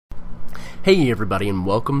Hey everybody, and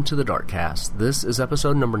welcome to the Darkcast. This is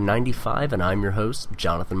episode number 95, and I'm your host,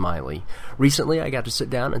 Jonathan Miley. Recently, I got to sit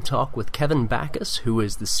down and talk with Kevin Backus, who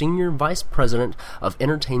is the Senior Vice President of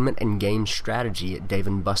Entertainment and Game Strategy at Dave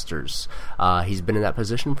 & Buster's. He's been in that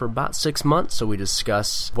position for about 6 months, so we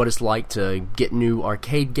discuss what it's like to get new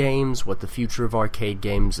arcade games, what the future of arcade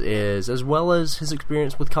games is, as well as his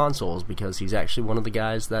experience with consoles, because he's actually one of the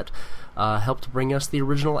guys that helped bring us the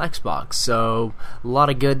original Xbox. So, a lot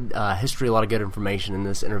of good history, a lot of good information in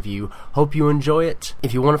this interview. Hope you enjoy it.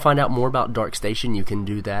 If you want to find out more about DarkStation, you can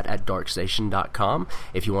do that at darkstation.com.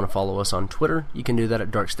 If you want to follow us on Twitter, you can do that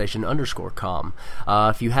at darkstation_com.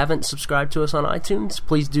 If you haven't subscribed to us on iTunes,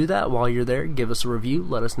 please do that while you're there. Give us a review.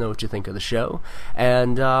 Let us know what you think of the show.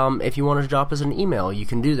 And if you want to drop us an email, you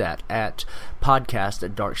can do that at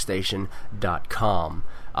podcast@darkstation.com.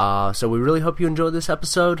 So we really hope you enjoyed this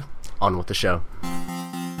episode. On with the show.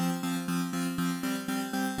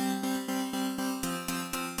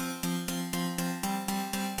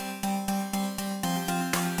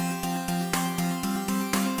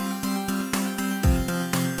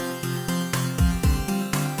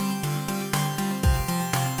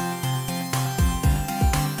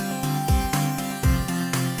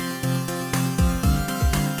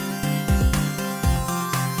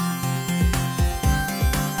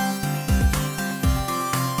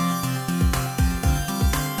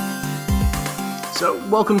 So,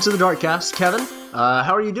 welcome to the Darkcast, Kevin.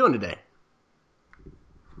 How are you doing today?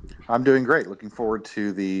 I'm doing great. Looking forward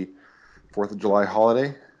to the 4th of July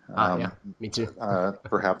holiday. Yeah, me too.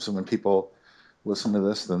 Perhaps when people listen to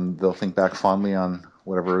this, then they'll think back fondly on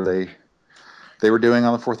whatever they were doing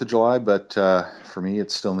on the 4th of July, but for me,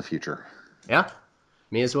 it's still in the future. Yeah,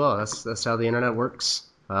 me as well. That's how the internet works.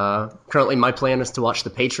 Currently, my plan is to watch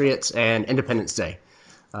The Patriots and Independence Day.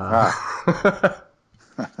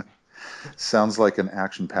 Sounds like an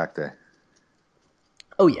action-packed day.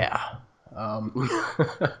 Oh, yeah. All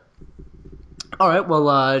right,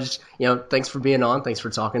 well, thanks for being on. Thanks for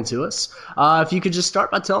talking to us. If you could just start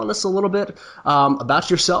by telling us a little bit about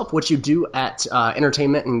yourself, what you do at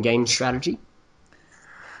Entertainment and Game Strategy.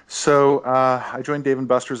 So I joined Dave &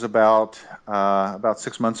 Buster's about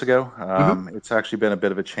 6 months ago. It's actually been a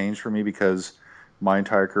bit of a change for me because my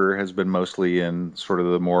entire career has been mostly in sort of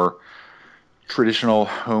the more traditional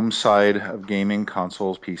home side of gaming,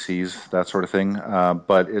 consoles, PCs, that sort of thing.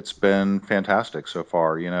 But it's been fantastic so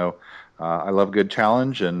far. I love a good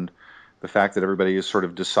challenge, and the fact that everybody has sort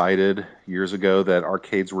of decided years ago that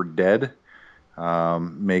arcades were dead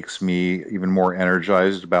makes me even more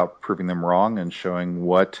energized about proving them wrong and showing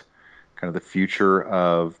what kind of the future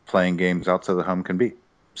of playing games outside the home can be.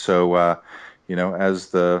 So,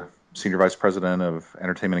 as the Senior Vice President of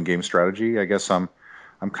Entertainment and Game Strategy, I guess I'm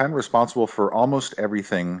kind of responsible for almost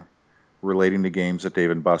everything relating to games at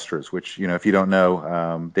Dave & Buster's, which, if you don't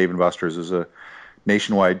know, Dave & Buster's is a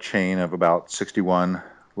nationwide chain of about 61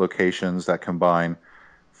 locations that combine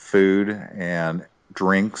food and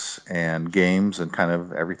drinks and games and kind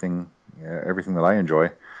of everything that I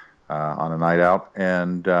enjoy on a night out.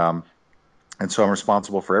 And so I'm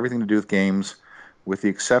responsible for everything to do with games, with the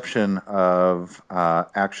exception of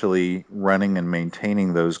actually running and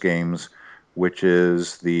maintaining those games, which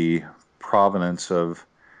is the provenance of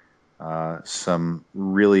some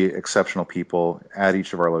really exceptional people at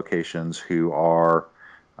each of our locations who are,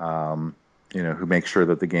 who make sure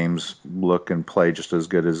that the games look and play just as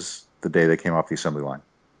good as the day they came off the assembly line.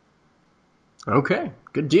 Okay,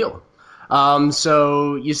 good deal.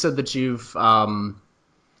 So you said that you've,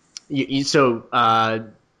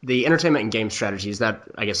 the Entertainment and Game Strategy, is that,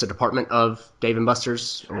 I guess, a department of Dave &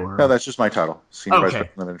 Buster's? Or? No, that's just my title, Senior Vice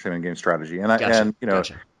President of Entertainment and Game Strategy. And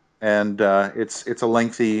Gotcha. It's a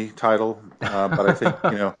lengthy title, but I think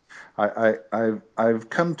I've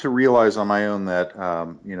come to realize on my own that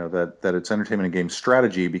that it's Entertainment and Game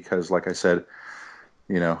Strategy because, like I said,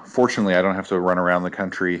 fortunately I don't have to run around the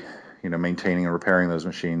country, maintaining and repairing those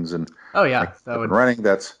machines and running.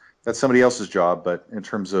 That's somebody else's job, but in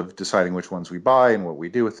terms of deciding which ones we buy and what we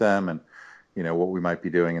do with them and, what we might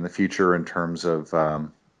be doing in the future in terms of,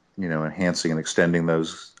 enhancing and extending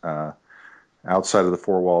those outside of the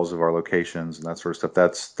four walls of our locations and that sort of stuff,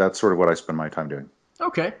 that's sort of what I spend my time doing.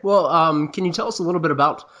 Okay. Well, can you tell us a little bit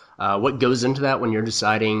about what goes into that when you're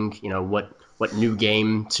deciding, what new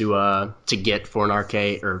game to get for an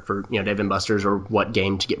arcade or for, Dave & Buster's, or what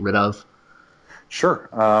game to get rid of?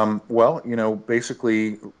 Sure.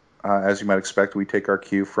 Basically, as you might expect, we take our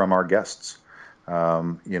cue from our guests.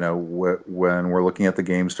 When we're looking at the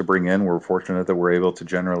games to bring in, we're fortunate that we're able to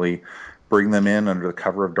generally bring them in under the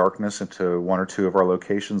cover of darkness into one or two of our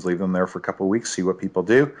locations, leave them there for a couple of weeks, see what people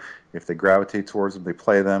do. If they gravitate towards them, they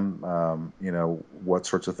play them, what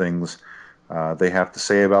sorts of things they have to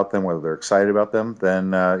say about them, whether they're excited about them,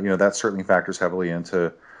 then, that certainly factors heavily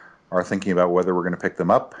into our thinking about whether we're going to pick them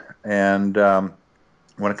up. And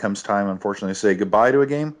when it comes time, unfortunately, to say goodbye to a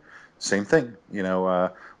game, same thing.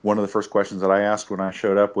 One of the first questions that I asked when I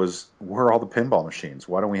showed up was, where are all the pinball machines?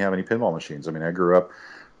 Why don't we have any pinball machines? I mean, I grew up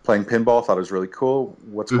playing pinball, thought it was really cool.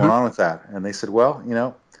 What's going on with that? And they said, well,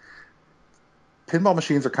 pinball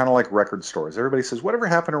machines are kind of like record stores. Everybody says, whatever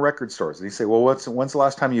happened to record stores? And you say, well, when's the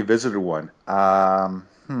last time you visited one?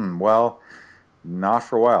 Well, not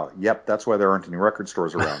for a while. Yep, that's why there aren't any record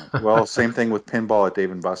stores around. Well, same thing with pinball at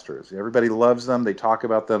Dave & Buster's. Everybody loves them. They talk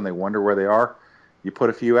about them. They wonder where they are. You put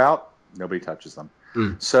a few out, nobody touches them.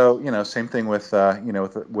 So, same thing with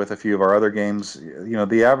a few of our other games.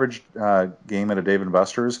 The average game at a Dave &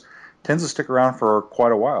 Buster's tends to stick around for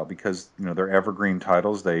quite a while because, they're evergreen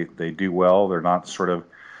titles. They do well. They're not sort of,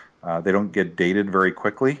 they don't get dated very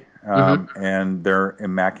quickly, and they're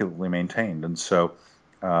immaculately maintained. And so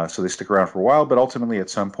they stick around for a while, but ultimately at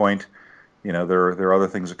some point, there are other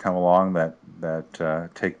things that come along that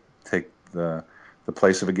take the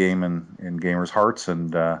place of a game in gamers' hearts,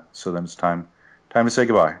 and so then it's time to say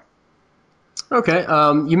goodbye. Okay.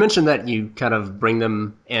 You mentioned that you kind of bring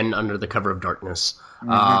them in under the cover of darkness.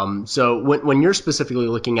 So when you're specifically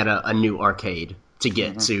looking at a new arcade to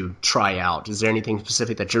get to try out, is there anything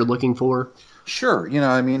specific that you're looking for? Sure.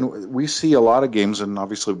 We see a lot of games, and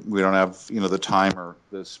obviously we don't have, the time or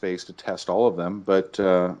the space to test all of them, but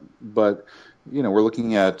we're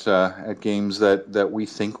looking at games that we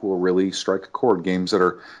think will really strike a chord, games that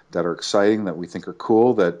are exciting, that we think are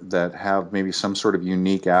cool, that have maybe some sort of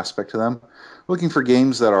unique aspect to them. Looking for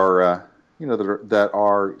games that are that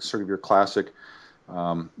are sort of your classic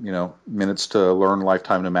minutes to learn,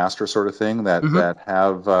 lifetime to master sort of thing, that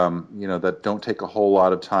have that don't take a whole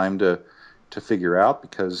lot of time to figure out,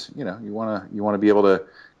 because you want to be able to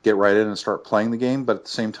get right in and start playing the game, but at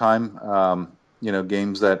the same time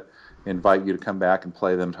games that invite you to come back and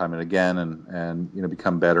play them time and again, and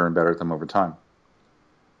become better and better at them over time.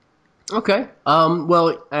 Okay.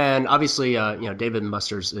 Well, and obviously, Dave &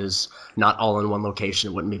 Buster's is not all in one location.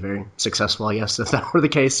 It wouldn't be very successful, I guess, if that were the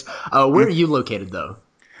case. Where are you located, though?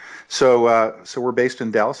 So we're based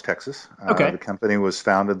in Dallas, Texas. Okay. The company was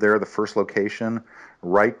founded there. The first location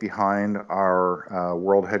right behind our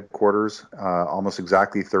world headquarters, almost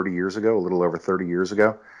exactly 30 years ago, a little over 30 years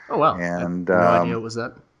ago. Oh, wow. And no idea it was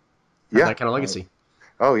that. Yeah, that kind of legacy.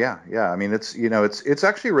 Oh yeah. I mean, it's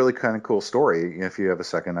actually a really kind of cool story. If you have a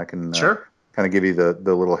second, I can sure. kind of give you the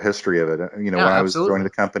little history of it. When I was joining the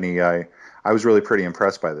company, I was really pretty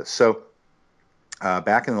impressed by this. So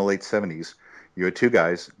back in the late 70s, you had two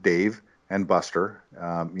guys, Dave and Buster.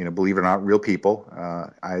 Believe it or not, real people.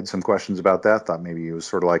 I had some questions about that. Thought maybe it was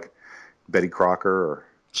sort of like Betty Crocker or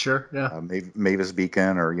sure, yeah, Mavis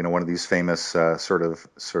Beacon, or one of these famous sort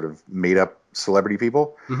of made up celebrity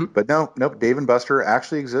people. But nope, Dave and Buster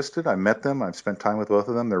actually existed. I met them. I've spent time with both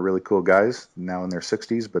of them. They're really cool guys, now in their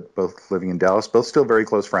 60s, but both living in Dallas, both still very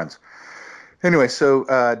close friends. Anyway, so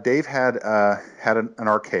Dave had an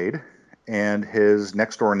arcade, and his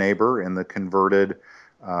next door neighbor in the converted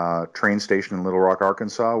train station in Little Rock,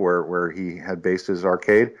 Arkansas, where he had based his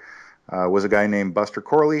arcade, was a guy named Buster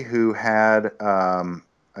Corley, who had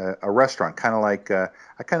a restaurant, kind of like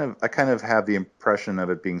I kind of have the impression of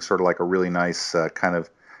it being sort of like a really nice kind of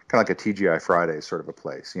like a TGI Fridays sort of a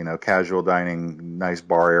place, casual dining, nice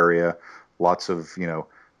bar area, lots of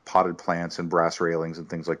potted plants and brass railings and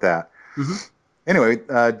things like that. Anyway,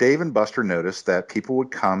 Dave and Buster noticed that people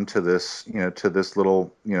would come to this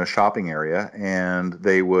little shopping area, and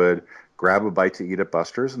they would grab a bite to eat at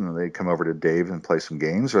Buster's, and then they'd come over to Dave and play some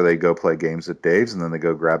games, or they'd go play games at Dave's, and then they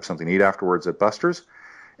go grab something to eat afterwards at Buster's.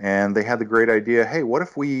 And they had the great idea, hey, what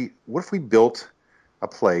if we built a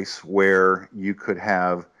place where you could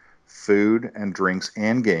have food and drinks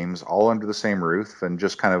and games all under the same roof, and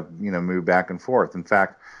just kind of move back and forth. In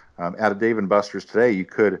fact, at a Dave and Buster's today, you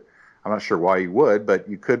could, I'm not sure why you would, but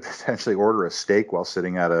you could potentially order a steak while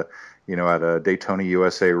sitting at a Daytona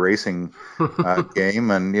USA racing game,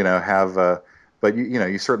 and have but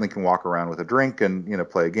you certainly can walk around with a drink and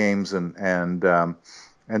play games,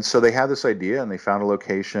 and so they had this idea, and they found a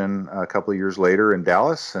location a couple of years later in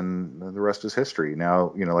Dallas, and the rest is history.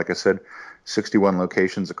 Now, like I said, 61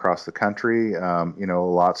 locations across the country, a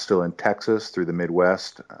lot still in Texas, through the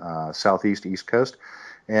Midwest, Southeast, East Coast,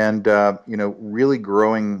 and, really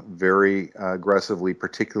growing very aggressively,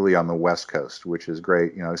 particularly on the West Coast, which is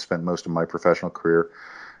great. I spent most of my professional career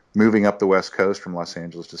moving up the West Coast from Los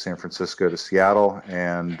Angeles to San Francisco to Seattle,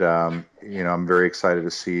 and I'm very excited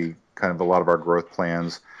to see kind of a lot of our growth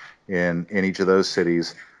plans in each of those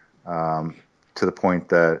cities, to the point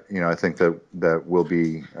that I think that we'll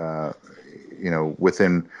be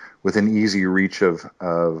within easy reach of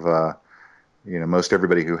most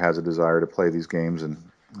everybody who has a desire to play these games, and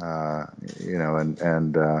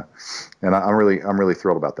and I'm really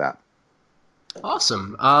thrilled about that.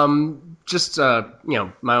 Awesome. Just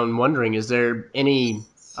my own wondering, is there any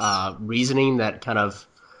reasoning that kind of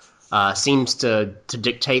seems to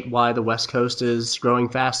dictate why the West Coast is growing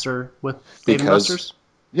faster with Dave & Buster's?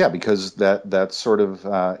 Yeah, because that's sort of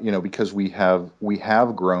because we have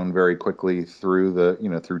grown very quickly through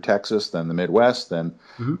through Texas, then the Midwest, then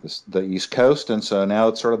the East Coast, and so now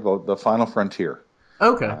it's sort of the final frontier.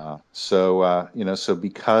 Okay. So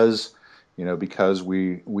because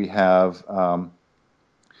we have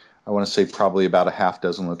I want to say probably about a half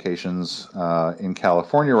dozen locations in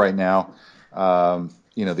California right now.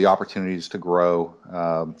 The opportunities to grow,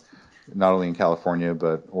 not only in California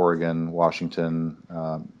but Oregon, Washington,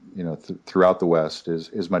 throughout the West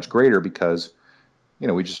is much greater, because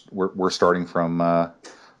we're starting from a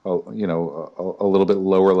little bit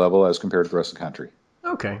lower level as compared to the rest of the country.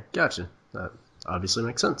 Okay, gotcha. That obviously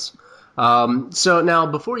makes sense. So now,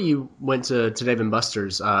 before you went to Dave &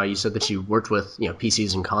 Buster's, you said that you worked with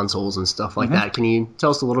PCs and consoles and stuff like that. Can you tell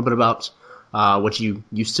us a little bit about what you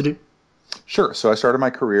used to do? Sure. So I started my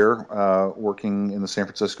career working in the San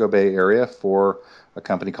Francisco Bay Area for a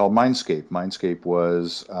company called Mindscape. Mindscape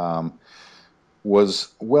was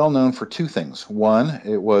well known for two things. One,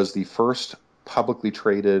 it was the first publicly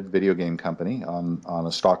traded video game company on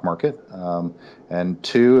a stock market, and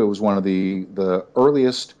two, it was one of the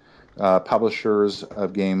earliest publishers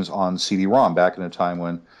of games on CD-ROM, back in a time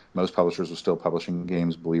when most publishers were still publishing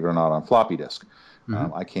games, believe it or not, on floppy disk.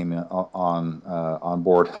 I came on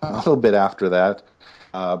board a little bit after that,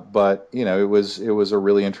 but it was a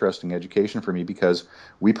really interesting education for me, because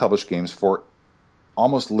we published games for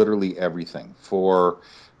almost literally everything, for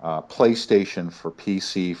PlayStation, for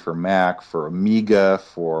PC, for Mac, for Amiga,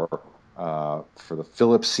 for the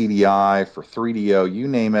Philips CDI, for 3DO, you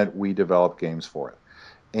name it, we developed games for it.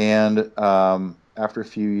 And after a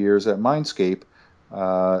few years at Mindscape,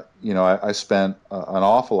 I spent an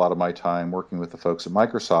awful lot of my time working with the folks at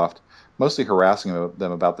Microsoft, mostly harassing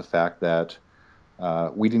them about the fact that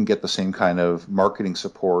we didn't get the same kind of marketing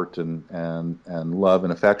support and love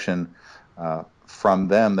and affection from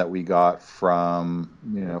them that we got from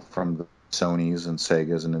the Sonys and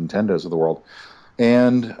Segas and Nintendos of the world.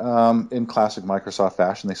 And in classic Microsoft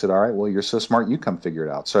fashion, they said, "All right, well, you're so smart, you come figure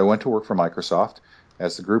it out." So I went to work for Microsoft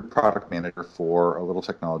as the group product manager for a little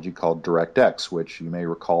technology called DirectX, which you may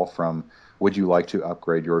recall from "Would you like to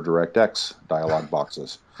upgrade your DirectX" dialog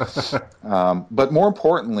boxes. But more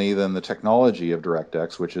importantly than the technology of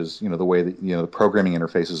DirectX, which is the way that the programming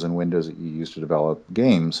interfaces in Windows that you use to develop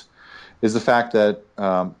games, is the fact that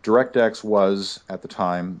DirectX was at the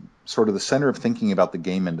time sort of the center of thinking about the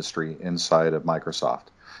game industry inside of Microsoft.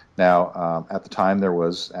 Now, at the time, there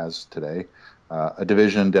was, as today, a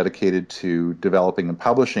division dedicated to developing and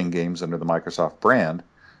publishing games under the Microsoft brand.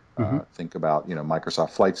 Think about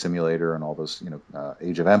Microsoft Flight Simulator and all those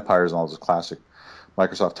Age of Empires and all those classic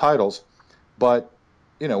Microsoft titles. But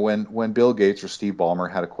when Bill Gates or Steve Ballmer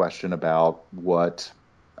had a question about what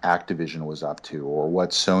Activision was up to or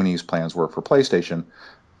what Sony's plans were for PlayStation,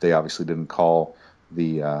 they obviously didn't call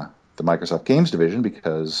the Microsoft Games division,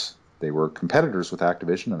 because they were competitors with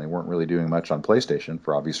Activision and they weren't really doing much on PlayStation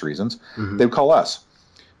for obvious reasons. They would call us.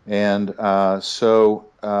 And so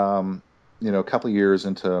a couple of years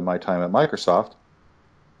into my time at Microsoft,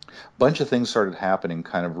 a bunch of things started happening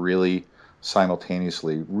kind of really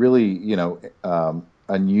simultaneously, really,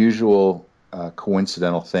 unusual,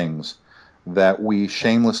 coincidental things that we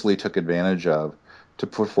shamelessly took advantage of to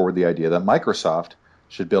put forward the idea that Microsoft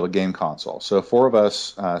should build a game console. So four of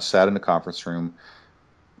us sat in a conference room,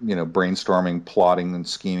 brainstorming, plotting, and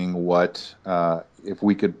scheming what, if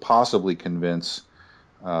we could possibly convince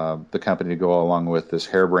the company to go along with this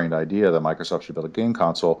harebrained idea that Microsoft should build a game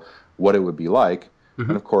console, what it would be like.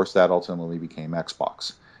 And of course, that ultimately became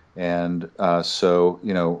Xbox. And so,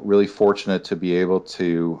 really fortunate to be able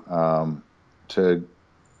to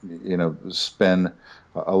spend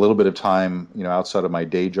a little bit of time, outside of my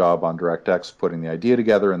day job on DirectX, putting the idea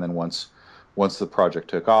together, and then once the project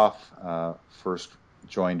took off, first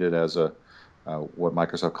joined it as what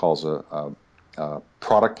Microsoft calls a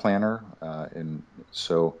product planner, and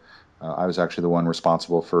so I was actually the one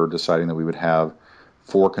responsible for deciding that we would have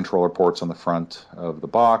 4 controller ports on the front of the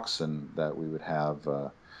box, and that we would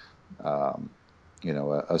have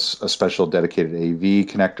a special dedicated AV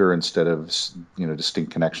connector instead of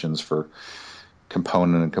distinct connections for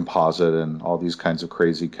component and composite and all these kinds of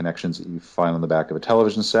crazy connections that you find on the back of a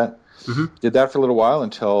television set. Mm-hmm. Did that for a little while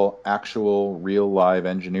until actual real live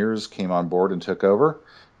engineers came on board and took over.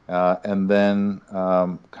 And then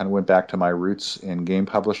kind of went back to my roots in game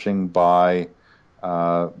publishing by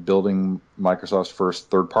building Microsoft's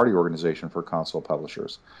first third-party organization for console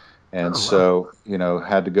publishers. And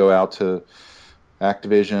had to go out to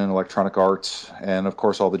Activision, Electronic Arts, and of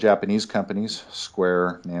course all the Japanese companies,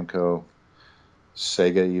 Square, Namco,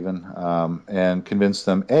 Sega even, and convince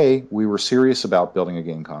them, A, we were serious about building a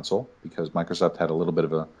game console, because Microsoft had a little bit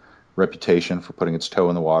of a reputation for putting its toe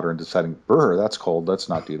in the water and deciding, brr, that's cold, let's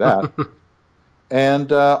not do that.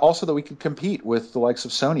 And also that we could compete with the likes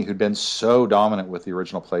of Sony, who'd been so dominant with the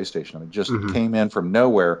original PlayStation. I mean, just came in from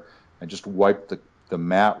nowhere and just wiped the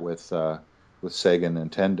mat with Sega and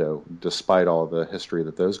Nintendo, despite all the history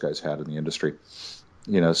that those guys had in the industry.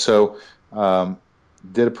 So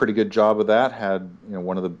did a pretty good job of that. Had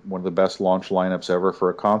one of the best launch lineups ever for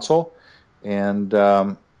a console, and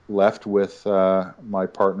left with my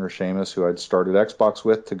partner Seamus, who I'd started Xbox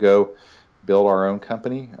with, to go build our own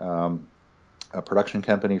company, a production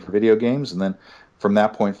company for video games. And then from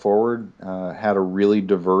that point forward, had a really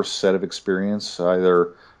diverse set of experience,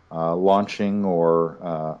 either launching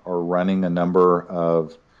or running a number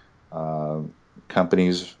of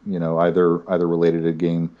companies, either related to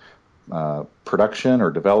game production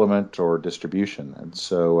or development or distribution. And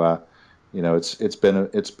so it's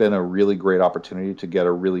been a really great opportunity to get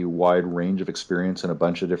a really wide range of experience in a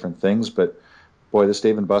bunch of different things. But boy, this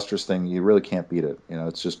Dave & Buster's thing, you really can't beat it.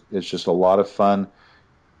 It's just a lot of fun.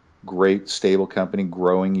 Great, stable company,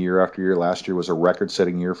 growing year after year. Last year was a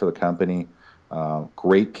record-setting year for the company.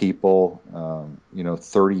 Great people,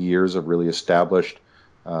 30 years of really established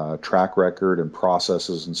track record and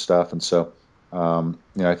processes and stuff. And so,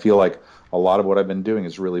 I feel like a lot of what I've been doing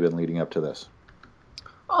has really been leading up to this.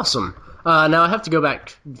 Awesome. Now I have to go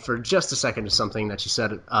back for just a second to something that you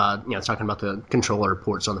said, talking about the controller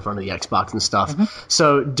ports on the front of the Xbox and stuff. Mm-hmm.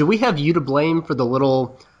 So do we have you to blame for the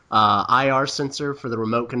little IR sensor for the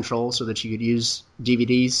remote control so that you could use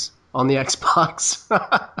DVDs on the Xbox?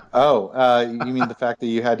 You mean the fact that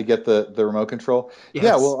you had to get the remote control? Yes.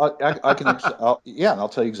 Yeah, well, I can. And I'll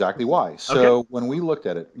tell you exactly why. So when we looked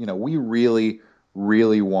at it, we really,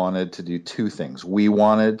 really wanted to do two things. We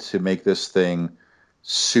wanted to make this thing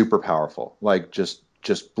super powerful, like just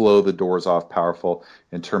blow the doors off powerful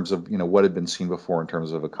in terms of what had been seen before in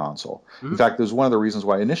terms of a console. Mm-hmm. In fact, there's one of the reasons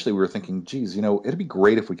why initially we were thinking, geez, it'd be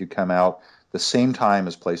great if we could come out the same time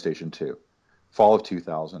as PlayStation 2. Fall of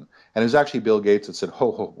 2000, and it was actually Bill Gates that said,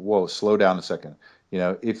 "Whoa, slow down a second.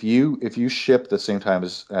 If you ship the same time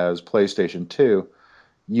as PlayStation 2,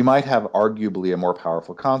 you might have arguably a more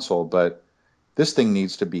powerful console, but this thing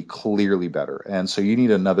needs to be clearly better, and so you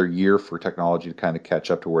need another year for technology to kind of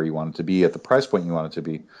catch up to where you want it to be at the price point you want it to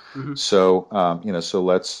be. Mm-hmm. So so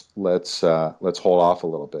let's hold off a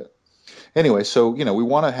little bit. Anyway, so we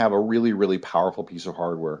want to have a really, really powerful piece of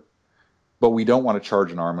hardware, but we don't want to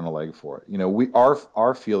charge an arm and a leg for it.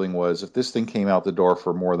 Our feeling was if this thing came out the door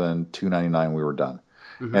for more than $299, we were done.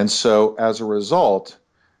 Mm-hmm. And so as a result,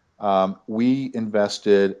 we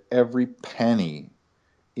invested every penny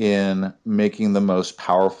in making the most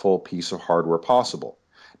powerful piece of hardware possible.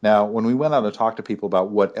 Now, when we went out and talked to people about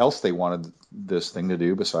what else they wanted this thing to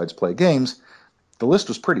do besides play games, the list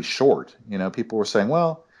was pretty short. People were saying,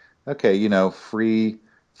 well, okay, free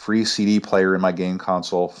CD player in my game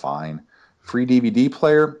console, fine. Free DVD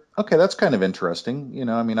player, okay, that's kind of interesting.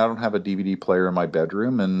 I don't have a DVD player in my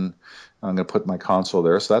bedroom, and I'm going to put my console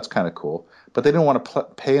there, so that's kind of cool. But they didn't want to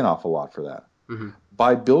pay an awful lot for that. Mm-hmm.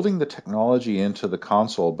 By building the technology into the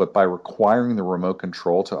console, but by requiring the remote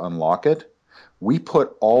control to unlock it, we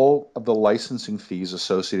put all of the licensing fees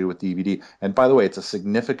associated with DVD, and by the way, it's a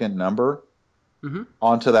significant number,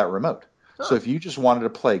 onto that remote. Oh. So if you just wanted to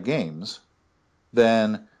play games,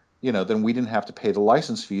 then we didn't have to pay the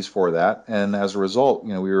license fees for that, and as a result,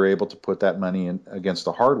 we were able to put that money in against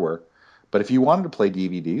the hardware. But if you wanted to play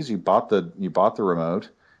DVDs, you bought the remote,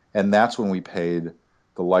 and that's when we paid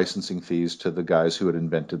the licensing fees to the guys who had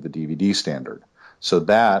invented the DVD standard. So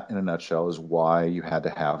that, in a nutshell, is why you had to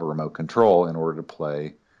have a remote control in order to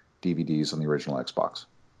play DVDs on the original Xbox.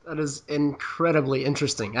 That is incredibly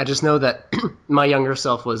interesting. I just know that my younger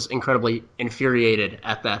self was incredibly infuriated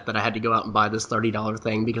at that I had to go out and buy this $30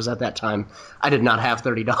 thing, because at that time I did not have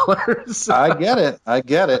 $30. I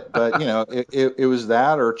get it. But, it was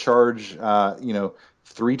that or charge,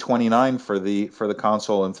 $329 for the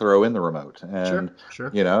console and throw in the remote. And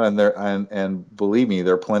Sure. and believe me,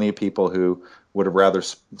 there are plenty of people who would have rather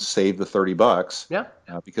saved the $30, Yeah.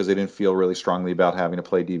 Because they didn't feel really strongly about having to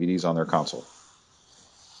play DVDs on their console.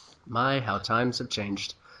 How times have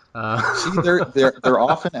changed. See, there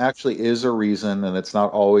often actually is a reason, and it's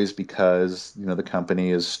not always because the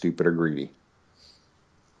company is stupid or greedy.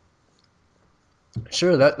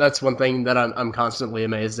 Sure, that's one thing that I'm constantly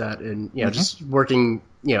amazed at, and just working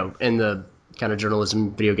in the kind of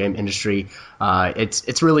journalism video game industry,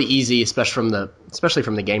 it's really easy, especially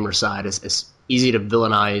from the gamer side. It's easy to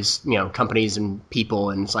villainize companies and people,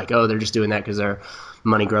 and it's like, oh, they're just doing that because they're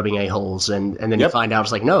money grubbing a-holes, and then you find out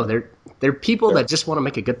it's like, no, they're people that just want to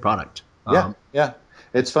make a good product. Yeah.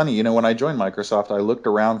 It's funny, when I joined Microsoft, I looked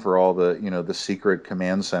around for all the, the secret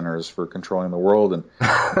command centers for controlling the world, and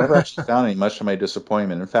never actually found any, much to my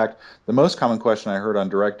disappointment. In fact, the most common question I heard on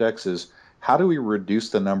DirectX is, how do we reduce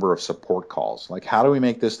the number of support calls? Like, how do we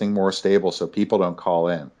make this thing more stable so people don't call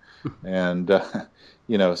in? And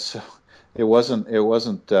so it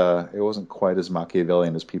wasn't quite as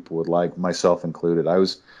Machiavellian as people would like, myself included. I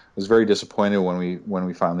was very disappointed when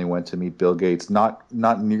we finally went to meet Bill Gates. Not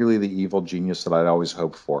nearly the evil genius that I'd always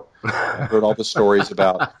hoped for. I heard all the stories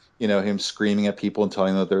about him screaming at people and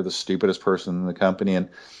telling them that they're the stupidest person in the company, and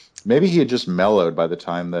maybe he had just mellowed by the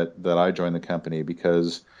time that I joined the company,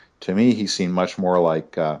 because to me he seemed much more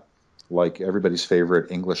like everybody's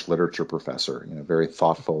favorite English literature professor. Very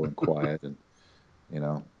thoughtful and quiet, and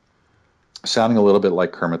sounding a little bit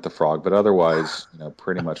like Kermit the Frog, but otherwise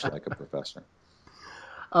pretty much like a professor.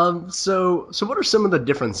 So what are some of the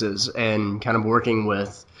differences in kind of working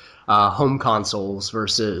with home consoles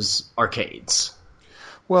versus arcades?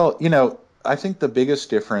 Well, I think the biggest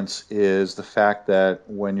difference is the fact that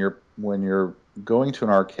when you're going to an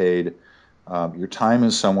arcade, your time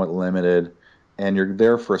is somewhat limited, and you're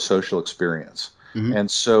there for a social experience. Mm-hmm. And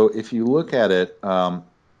so, if you look at it,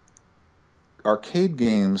 arcade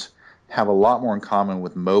games have a lot more in common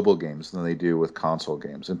with mobile games than they do with console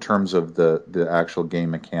games in terms of the actual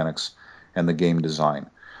game mechanics and the game design.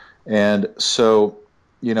 And so,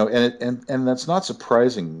 and that's not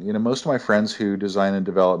surprising. Most of my friends who design and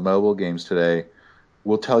develop mobile games today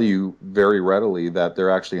will tell you very readily that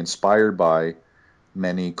they're actually inspired by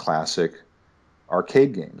many classic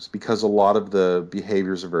arcade games, because a lot of the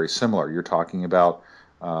behaviors are very similar. You're talking about,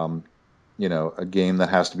 a game that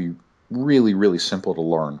has to be really, really simple to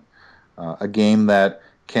learn. A game that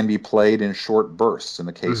can be played in short bursts in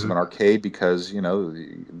the case of an arcade, because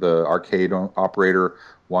the arcade operator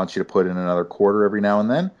wants you to put in another quarter every now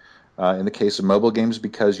and then. In the case of mobile games,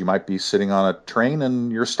 because you might be sitting on a train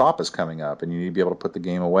and your stop is coming up, and you need to be able to put the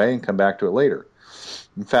game away and come back to it later.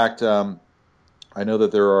 In fact, I know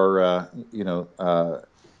that there are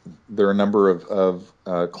a number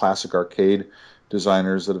of classic arcade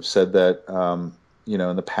designers that have said that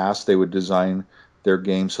in the past they would design their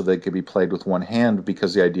games so they could be played with one hand,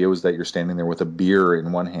 because the idea was that you're standing there with a beer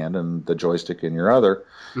in one hand and the joystick in your other.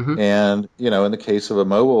 Mm-hmm. And in the case of a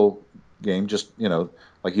mobile game, just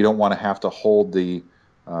like you don't want to have to hold you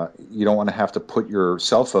don't want to have to put your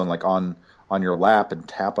cell phone like on your lap and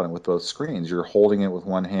tap on it with both screens. You're holding it with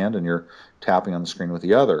one hand and you're tapping on the screen with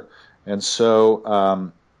the other. And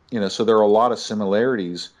so so there are a lot of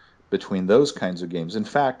similarities between those kinds of games. In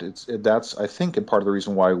fact, that's I think in part of the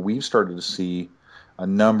reason why we've started to see a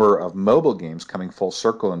number of mobile games coming full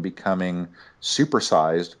circle and becoming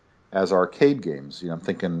supersized as arcade games. I'm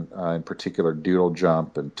thinking in particular Doodle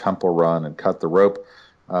Jump and Temple Run and Cut the Rope.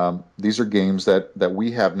 These are games that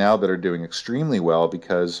we have now that are doing extremely well,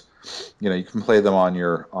 because you can play them on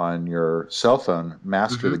your cell phone,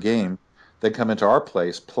 master the game, then come into our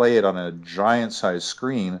place, play it on a giant size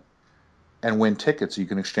screen, and win tickets you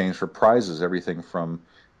can exchange for prizes, everything from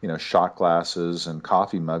shot glasses and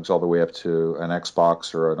coffee mugs all the way up to an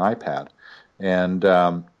Xbox or an iPad.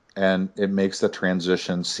 And it makes the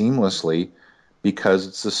transition seamlessly, because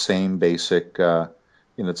it's the same basic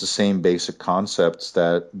it's the same basic concepts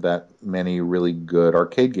that many really good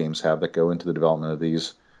arcade games have that go into the development of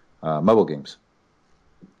these mobile games.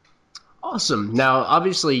 Awesome. Now,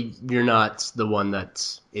 obviously, you're not the one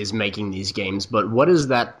that is making these games, but what is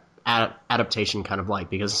that adaptation kind of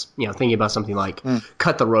like? Because thinking about something like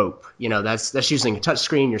Cut the Rope, that's using a touch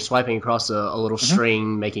screen. You're swiping across a little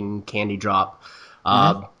string, making candy drop.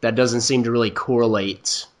 That doesn't seem to really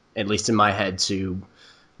correlate, at least in my head, to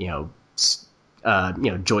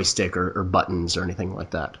joystick or buttons or anything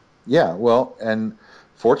like that. Yeah, well, and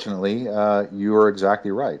fortunately, you are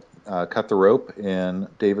exactly right. Cut the Rope in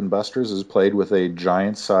Dave & Buster's is played with a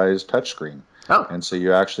giant-sized touchscreen. Oh. And so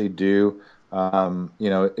you actually do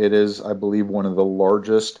It is, I believe, one of the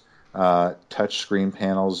largest touch screen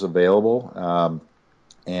panels available,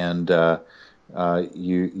 and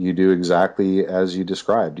you do exactly as you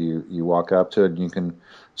described. You walk up to it and you can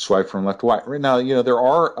swipe from left to right. Right now, there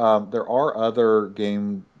are other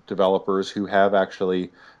game developers who have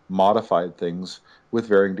actually modified things with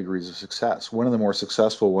varying degrees of success. One of the more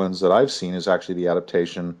successful ones that I've seen is actually the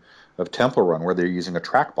adaptation of Temple Run, where they're using a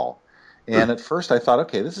trackball. And at first I thought,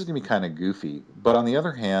 okay, this is going to be kind of goofy. But on the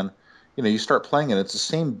other hand, you start playing it, it's the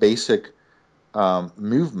same basic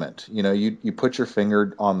movement. You put your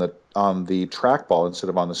finger on the trackball instead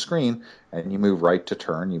of on the screen, and you move right to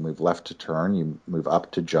turn, you move left to turn, you move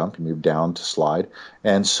up to jump, you move down to slide.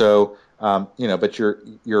 And so, but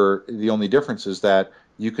you're the only difference is that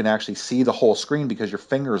you can actually see the whole screen because your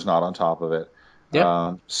finger is not on top of it.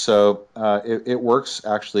 Yep. So it works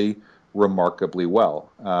actually remarkably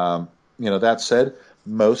well. That said,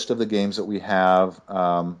 most of the games that we have,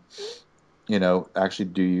 actually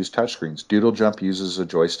do use touchscreens. Doodle Jump uses a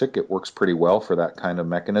joystick. It works pretty well for that kind of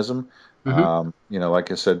mechanism.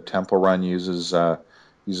 Like I said, Temple Run uses a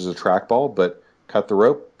trackball, but Cut the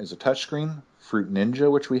Rope is a touchscreen. Fruit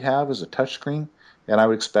Ninja, which we have, is a touchscreen. And I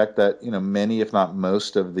would expect that many, if not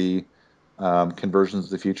most, of the conversions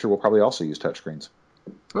of the future will probably also use touchscreens.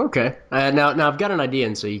 Okay. Now I've got an idea,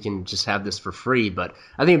 and so you can just have this for free. But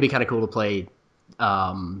I think it'd be kind of cool to play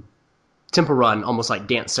Temple Run almost like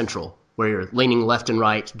Dance Central, where you're leaning left and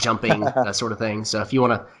right, jumping, that sort of thing. So if you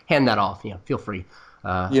want to hand that off, feel free.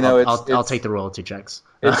 I'll take the royalty checks.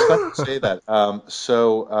 It's fun to say that.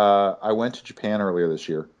 I went to Japan earlier this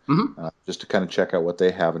year just to kind of check out what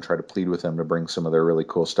they have and try to plead with them to bring some of their really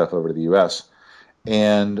cool stuff over to the U.S.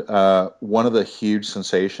 And one of the huge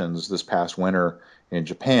sensations this past winter in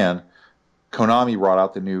Japan, Konami brought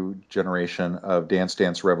out the new generation of Dance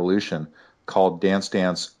Dance Revolution called Dance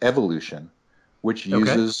Dance Evolution, which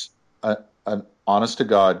uses an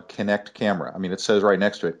honest-to-God Kinect camera. I mean, it says right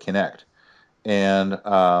next to it, Kinect. And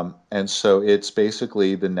so it's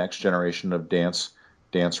basically the next generation of Dance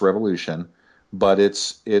Revolution, but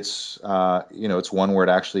it's one where it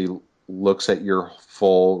actually looks at your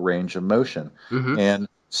full range of motion. And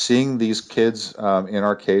seeing these kids in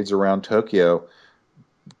arcades around Tokyo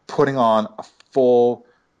putting on a full,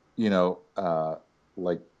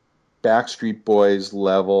 like Backstreet Boys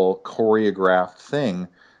level choreographed thing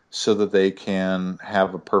so that they can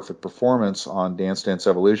have a perfect performance on Dance Dance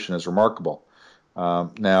Evolution is remarkable.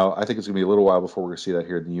 Now, I think it's going to be a little while before we're going to see that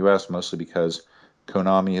here in the U.S., mostly because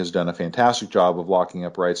Konami has done a fantastic job of locking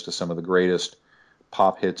up rights to some of the greatest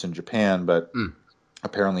pop hits in Japan, but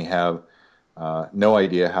apparently have no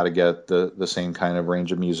idea how to get the same kind of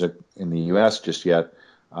range of music in the U.S. just yet.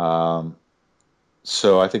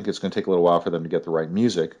 So I think it's going to take a little while for them to get the right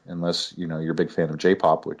music, unless you're a big fan of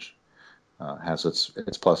J-pop, which has its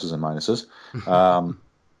pluses and minuses.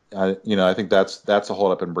 I think that's a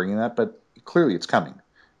hold up in bringing that, but clearly it's coming.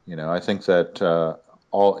 I think that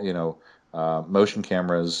motion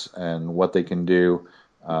cameras and what they can do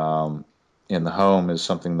in the home is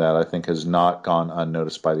something that I think has not gone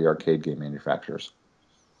unnoticed by the arcade game manufacturers.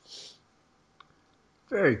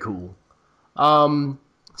 Very cool. And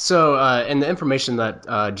the information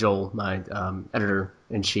that Joel, my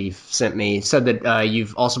editor-in-chief, sent me said that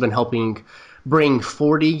you've also been helping bring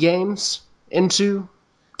 4D games into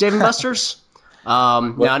Dave & Buster's. I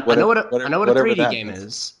know what a 3D game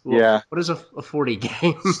is. Yeah. What is a 4D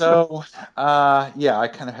game? So, I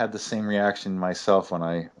kind of had the same reaction myself when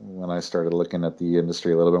I started looking at the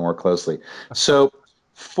industry a little bit more closely. So,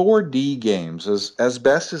 4D games, as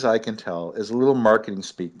best as I can tell, is a little marketing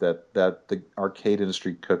speak that the arcade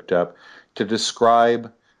industry cooked up to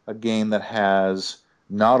describe a game that has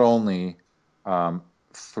not only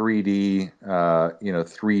 3D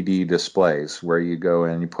 3D displays where you go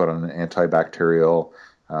in and you put on an antibacterial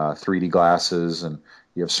 3D glasses and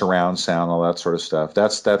you have surround sound, all that sort of stuff.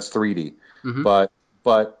 That's 3D,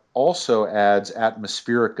 but also adds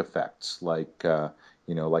atmospheric effects like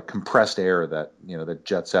compressed air that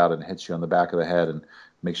jets out and hits you on the back of the head and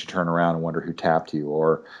makes you turn around and wonder who tapped you,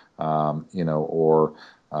 or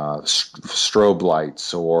strobe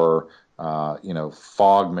lights, or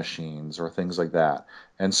fog machines, or things like that.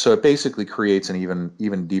 And so it basically creates an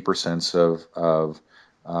even deeper sense of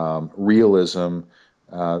realism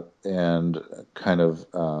and kind of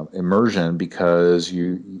immersion, because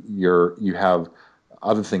you have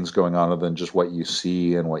other things going on other than just what you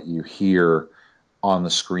see and what you hear on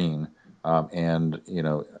the screen, and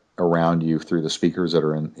around you through the speakers that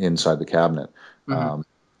are inside the cabinet.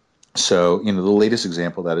 So the latest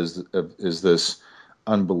example of that is this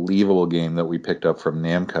unbelievable game that we picked up from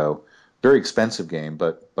Namco. Very expensive game,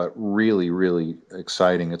 but but really, really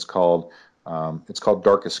exciting. It's called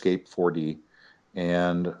Dark Escape 4D,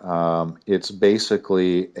 and it's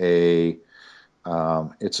basically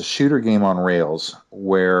it's a shooter game on rails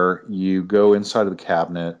where you go inside of the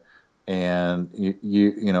cabinet, and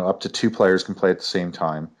you know, up to two players can play at the same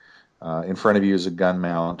time. In front of you is a gun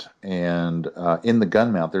mount, and in the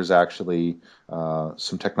gun mount, there's actually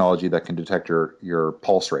some technology that can detect your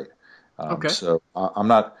pulse rate. Okay. So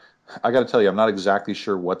I got to tell you, I'm not exactly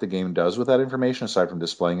sure what the game does with that information aside from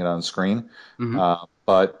displaying it on screen.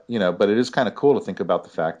 But it is kind of cool to think about the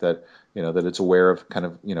fact that, you know, that it's aware of kind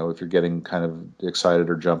of, you know, if you're getting kind of excited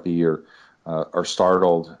or jumpy or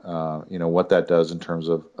startled, you know, what that does in terms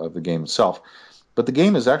of the game itself. But the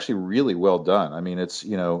game is actually really well done. I mean, it's,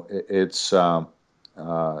 you know, it's a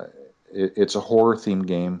horror themed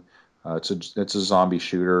game. It's a zombie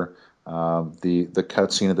shooter. The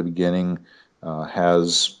cutscene at the beginning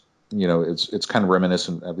has, you know, it's kind of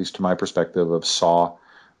reminiscent, at least to my perspective, of Saw,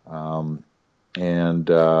 and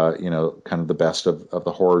you know, kind of the best of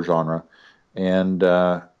the horror genre, and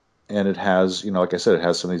it has, you know, like I said, it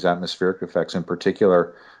has some of these atmospheric effects. In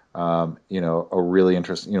particular, you know, a really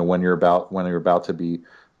interesting, you know, when you're about to be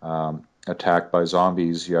attacked by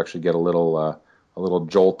zombies, you actually get a little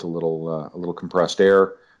jolt, a little compressed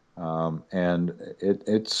air, and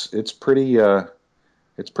it's pretty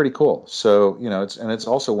cool. So, you know, it's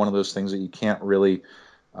also one of those things that you can't really,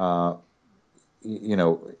 you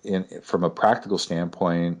know, from a practical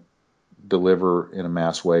standpoint, deliver in a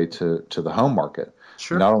mass way to the home market.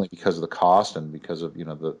 Sure. Not only because of the cost and because of, you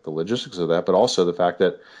know, the logistics of that, but also the fact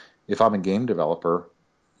that if I'm a game developer,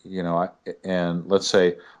 you know, and let's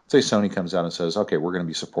say Sony comes out and says, okay, we're going to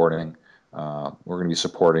be supporting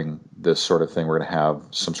this sort of thing. We're going to have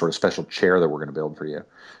some sort of special chair that we're going to build for you.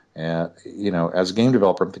 And, you know, as a game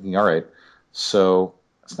developer, I'm thinking, all right, so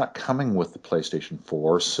it's not coming with the PlayStation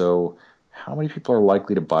 4, so how many people are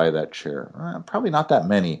likely to buy that chair? Probably not that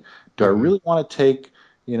many. Do I really want to take,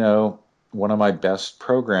 you know, one of my best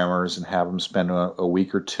programmers and have them spend a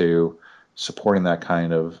week or two supporting that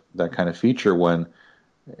kind of feature when,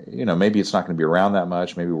 you know, maybe it's not going to be around that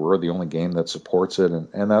much. Maybe we're the only game that supports it,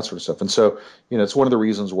 and that sort of stuff. And so, you know, it's one of the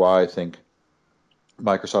reasons why I think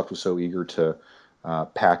Microsoft was so eager to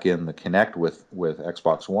pack in the Kinect with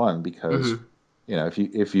Xbox One, because you know,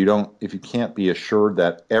 if you can't be assured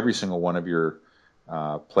that every single one of your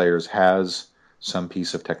players has some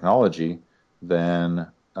piece of technology, then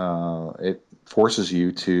it forces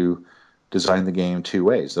you to design the game two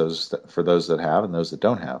ways: for those that have and those that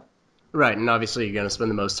don't have. Right, and obviously you're going to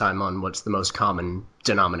spend the most time on what's the most common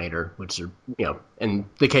denominator, which are, you know, in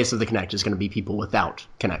the case of the Kinect, is going to be people without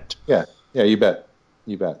Kinect. Yeah, you bet.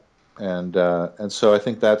 And so I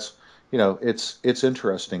think that's, you know, it's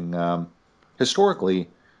interesting. Historically,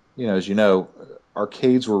 you know, as you know,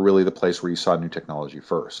 arcades were really the place where you saw new technology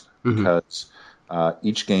first, because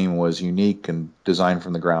each game was unique and designed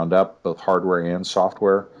from the ground up, both hardware and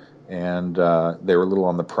software, and they were a little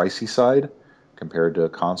on the pricey side compared to a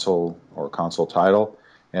console or a console title.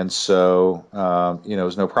 And so, you know, it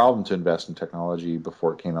was no problem to invest in technology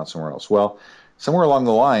before it came out somewhere else. Well, somewhere along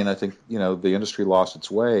the line, I think, you know, the industry lost its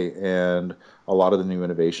way, and a lot of the new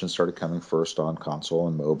innovations started coming first on console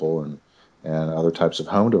and mobile and other types of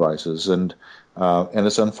home devices. And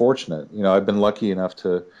it's unfortunate. You know, I've been lucky enough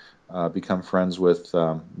to become friends with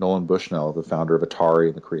Nolan Bushnell, the founder of Atari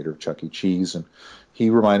and the creator of Chuck E. Cheese. And he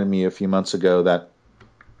reminded me a few months ago that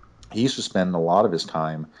he used to spend a lot of his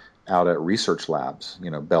time out at research labs, you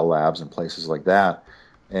know, Bell Labs and places like that.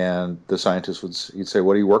 And the scientists he'd say,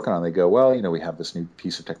 "What are you working on?" They go, "Well, you know, we have this new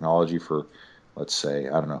piece of technology for, let's say,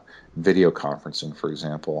 I don't know, video conferencing, for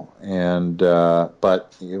example. And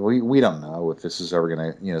but you know, we don't know if this is ever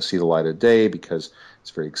going to, you know, see the light of day because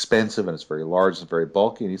it's very expensive and it's very large and very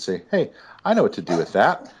bulky." And he'd say, "Hey, I know what to do with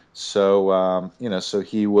that." So you know, so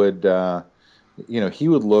he would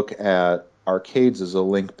look at arcades as a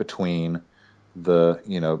link between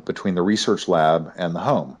between the research lab and the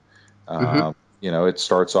home. You know, it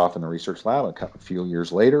starts off in the research lab, and a few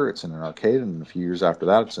years later, it's in an arcade, and a few years after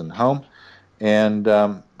that, it's in the home. And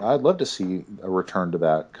I'd love to see a return to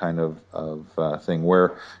that kind of thing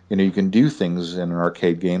where, you know, you can do things in an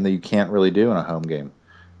arcade game that you can't really do in a home game.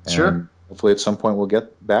 And sure. Hopefully, at some point, we'll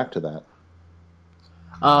get back to that.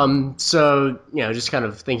 So, you know, just kind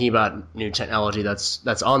of thinking about new technology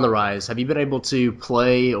that's on the rise. Have you been able to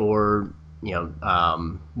play or, you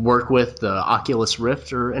know, work with the Oculus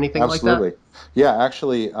Rift or anything Absolutely. like that? Yeah,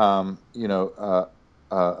 actually, you know,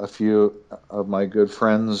 a few of my good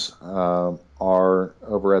friends are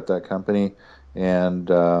over at that company,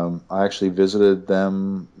 and I actually visited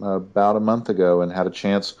them about a month ago and had a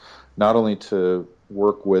chance not only to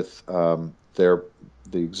work with the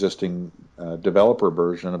existing developer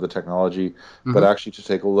version of the technology, but actually to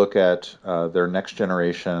take a look at their next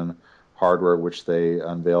generation hardware, which they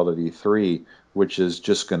unveiled at E3, which is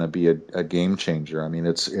just going to be a game changer. I mean,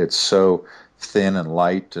 it's so thin and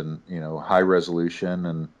light, and high resolution,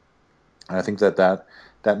 and I think that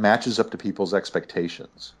matches up to people's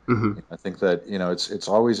expectations. I think that it's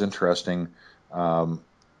always interesting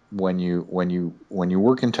when you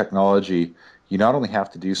work in technology. You not only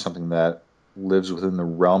have to do something that lives within the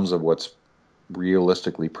realms of what's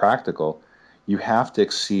realistically practical, you have to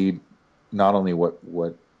exceed not only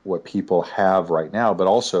what people have right now, but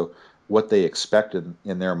also what they expected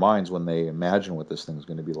in their minds when they imagine what this thing is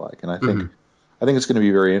going to be like. And I think it's going to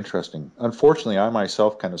be very interesting. Unfortunately, I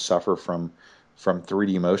myself kind of suffer from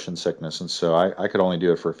 3D motion sickness, and so I could only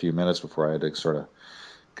do it for a few minutes before I had to sort of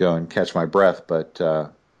go and catch my breath. But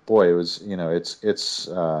boy, it was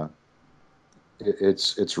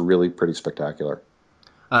it's really pretty spectacular.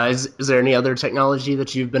 Is there any other technology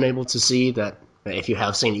that you've been able to see that, if you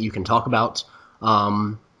have seen it, you can talk about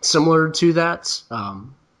similar to that?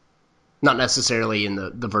 Not necessarily in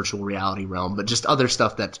the virtual reality realm, but just other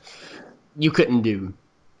stuff that you couldn't do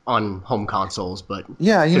on home consoles. But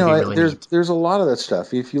yeah, really there's a lot of that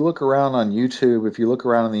stuff. If you look around on YouTube, if you look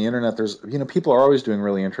around on the internet, there's people are always doing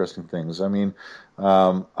really interesting things. I mean,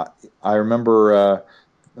 I remember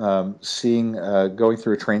seeing going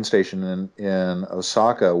through a train station in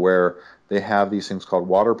Osaka where they have these things called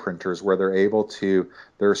water printers, where there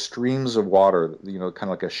are streams of water, kind of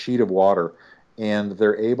like a sheet of water, and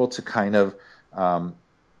they're able to kind of,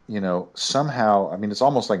 somehow, I mean, it's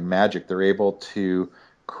almost like magic. They're able to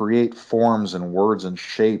create forms and words and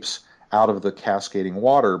shapes out of the cascading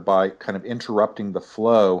water by kind of interrupting the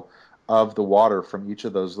flow of the water from each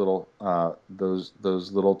of those little, those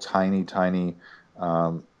little tiny, little,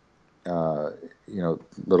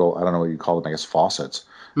 I don't know what you call them, I guess faucets,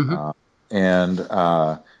 and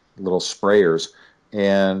little sprayers,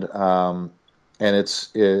 and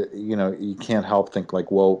you can't help think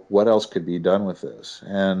like, well, what else could be done with this?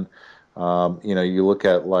 And you look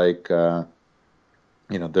at like there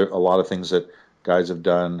are a lot of things that guys have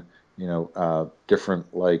done,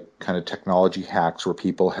 different like kind of technology hacks where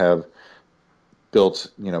people have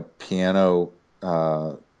built piano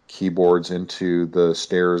keyboards into the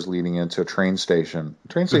stairs leading into a train station.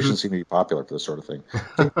 Train stations seem to be popular for this sort of thing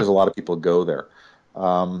because a lot of people go there.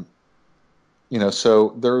 So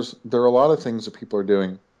there are a lot of things that people are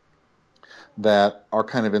doing that are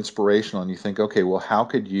kind of inspirational, and you think, okay, well, how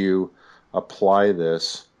could you apply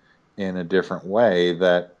this in a different way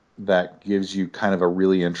that gives you kind of a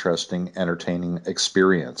really interesting, entertaining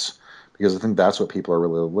experience? Because I think that's what people are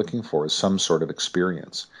really looking for, is some sort of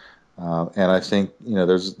experience. And I think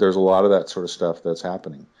there's a lot of that sort of stuff that's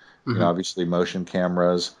happening. Obviously, motion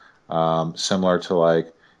cameras, similar to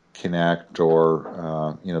like Kinect,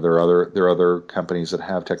 or there are other companies that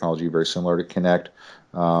have technology very similar to Kinect.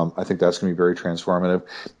 I think that's going to be very transformative.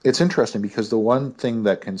 It's interesting because the one thing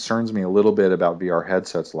that concerns me a little bit about VR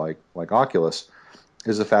headsets like Oculus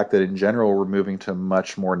is the fact that in general we're moving to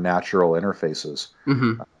much more natural interfaces.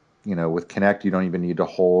 With Kinect, you don't even need to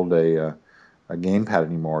hold a gamepad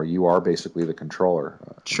anymore. You are basically the controller.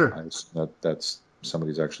 Sure. That's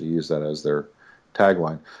somebody's actually used that as their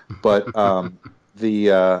tagline. But with a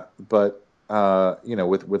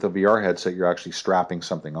VR headset, you're actually strapping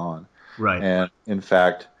something on. Right. And in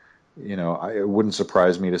fact, it wouldn't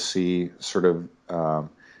surprise me to see sort of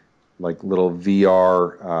like little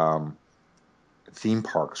VR theme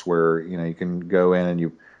parks where you can go in and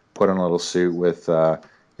you put on a little suit with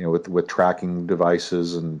with tracking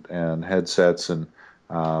devices and headsets, and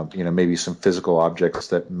maybe some physical objects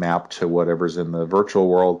that map to whatever's in the virtual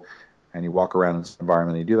world, and you walk around in this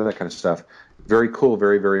environment and you do that kind of stuff. Very cool,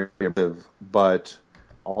 very, very innovative, but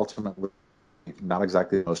ultimately not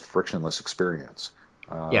exactly the most frictionless experience.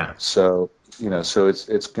 So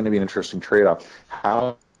it's going to be an interesting trade-off.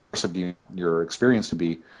 How do you your experience to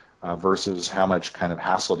be versus how much kind of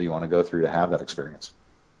hassle do you want to go through to have that experience?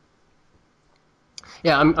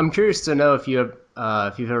 Yeah, I'm curious to know if you've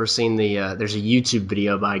ever seen there's a YouTube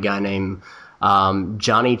video by a guy named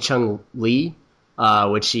Johnny Chung Lee,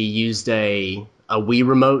 which he used a Wii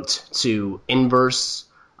remote to inverse.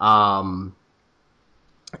 It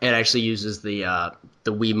actually uses the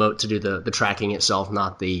Wiimote to do the tracking itself,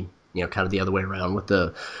 not the kind of the other way around with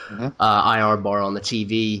the IR bar on the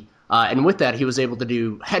TV. And with that, he was able to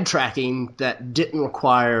do head tracking that didn't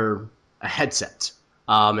require a headset.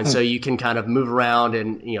 And so you can kind of move around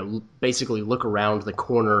and basically look around the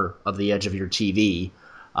corner of the edge of your TV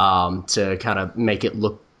to kind of make it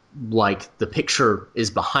look like the picture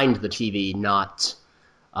is behind the TV, not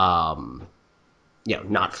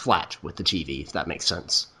not flat with the TV, if that makes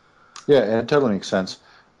sense. Yeah, it totally makes sense.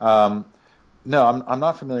 Um, no, I'm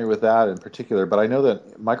not familiar with that in particular, but I know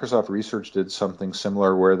that Microsoft Research did something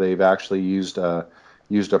similar where they've actually used a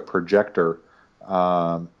projector,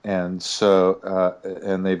 and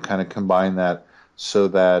they've kind of combined that so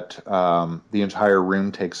that the entire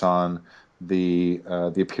room takes on the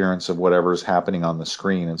appearance of whatever is happening on the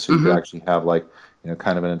screen, and so you could Mm-hmm. actually have like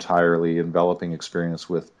kind of an entirely enveloping experience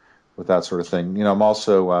with that sort of thing. I'm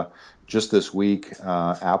also just this week,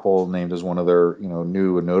 Apple named as one of their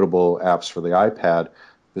new and notable apps for the iPad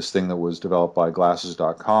this thing that was developed by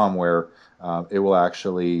Glasses.com, where it will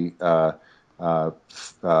actually map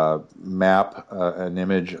an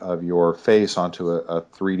image of your face onto a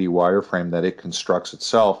 3D wireframe that it constructs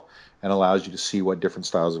itself and allows you to see what different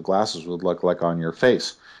styles of glasses would look like on your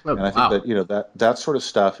face. Oh, And I think wow. that that sort of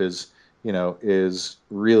stuff is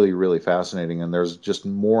really, really fascinating. And there's just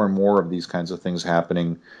more and more of these kinds of things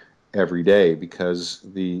happening every day because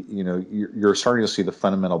you're starting to see the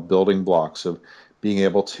fundamental building blocks of being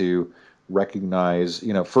able to recognize.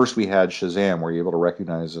 First we had Shazam, where you're able to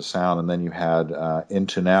recognize the sound, and then you had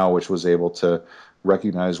Into Now, which was able to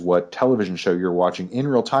recognize what television show you're watching in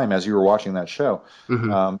real time as you were watching that show.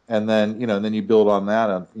 Mm-hmm. And then you build on that,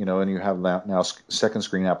 and you have now second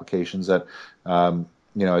screen applications that,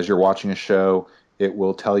 as you're watching a show, it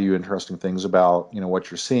will tell you interesting things about what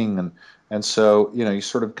you're seeing, and so you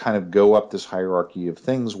sort of kind of go up this hierarchy of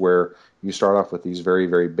things where you start off with these very,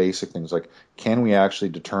 very basic things like, can we actually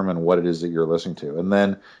determine what it is that you're listening to, and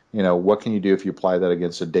then what can you do if you apply that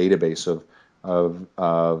against a database of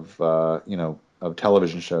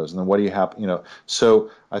television shows, and then what do you have,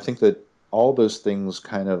 so I think that all those things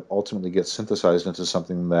kind of ultimately get synthesized into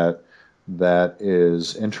something that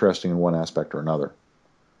is interesting in one aspect or another.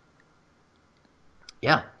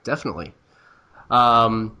 Yeah, definitely.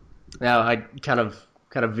 Um, Now I kind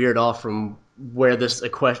of veered off from where this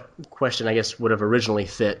question I guess would have originally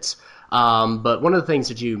fit. But one of the things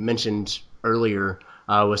that you mentioned earlier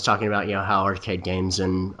was talking about how arcade games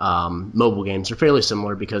and mobile games are fairly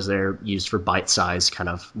similar because they're used for bite-sized kind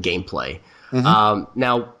of gameplay. Mm-hmm.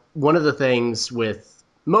 Now, one of the things with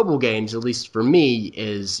mobile games, at least for me,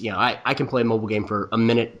 is I can play a mobile game for a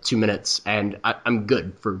minute, 2 minutes, and I'm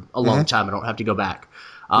good for a long Mm-hmm. time. I don't have to go back.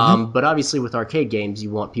 Mm-hmm. But obviously, with arcade games, you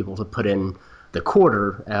want people to put in the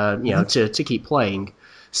quarter, Mm-hmm. to keep playing. Mm-hmm.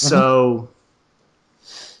 So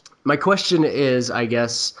my question is, I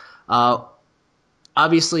guess,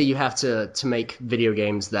 obviously you have to make video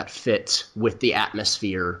games that fit with the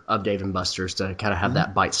atmosphere of Dave and Buster's to kind of have Mm-hmm.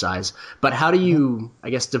 that bite size. But how do Mm-hmm. you,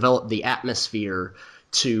 I guess, develop the atmosphere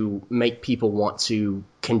to make people want to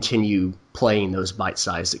continue playing those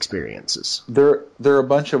bite-sized experiences? There are a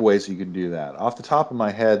bunch of ways you can do that. Off the top of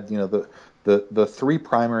my head, the three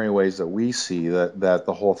primary ways that we see that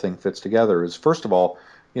the whole thing fits together is, first of all,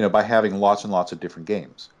 by having lots and lots of different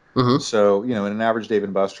games. Mm-hmm. So, in an average Dave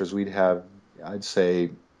and Buster's, we'd have, I'd say,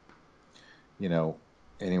 you know,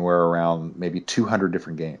 anywhere around maybe 200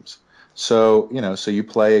 different games. So, so you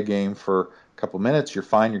play a game for a couple minutes, you're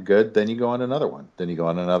fine, you're good, then you go on another one. Then you go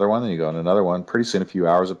on another one, then you go on another one. Pretty soon a few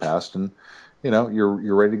hours have passed and,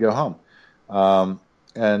 you're ready to go home.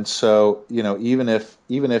 And so, even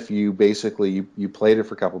if you basically you played it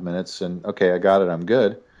for a couple minutes and okay, I got it, I'm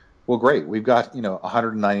good. Well, great. We've got,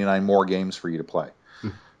 199 more games for you to play.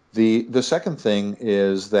 The second thing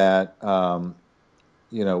is that one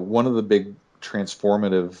of the big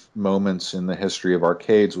transformative moments in the history of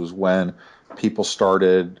arcades was when people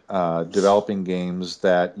started developing games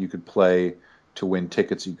that you could play to win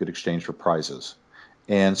tickets you could exchange for prizes.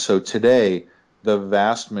 And so today, the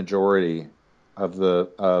vast majority of the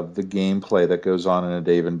gameplay that goes on in a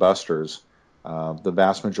Dave and Buster's, the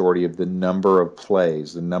vast majority of the number of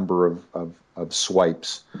plays, the number of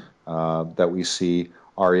swipes that we see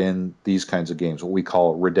are in these kinds of games, what we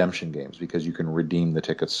call redemption games, because you can redeem the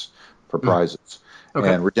tickets for prizes.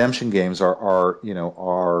 Okay. And redemption games are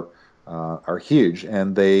huge,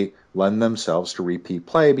 and they lend themselves to repeat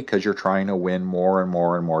play because you're trying to win more and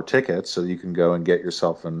more and more tickets, so you can go and get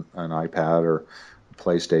yourself an iPad or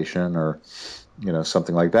PlayStation or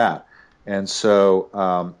something like that. And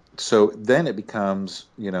so then it becomes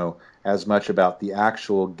as much about the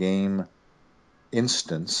actual game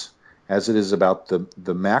instance as it is about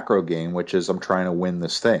the macro game, which is I'm trying to win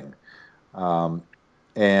this thing. And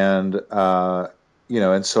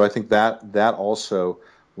so I think that also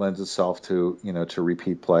lends itself to to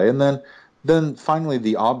repeat play. And then finally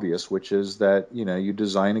the obvious, which is that you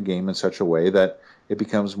design a game in such a way that it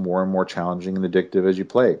becomes more and more challenging and addictive as you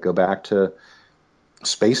play it. Go back to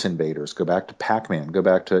Space Invaders, go back to Pac-Man, go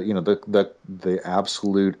back to the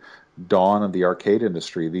absolute dawn of the arcade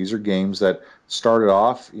industry. These are games that started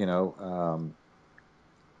off,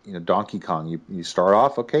 Donkey Kong. You start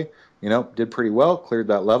off okay, did pretty well, cleared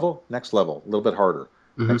that level, next level, a little bit harder,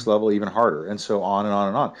 next Mm-hmm. level even harder, and so on and on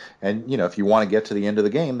and on. And if you want to get to the end of the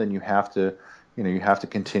game, then you have to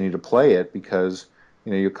continue to play it because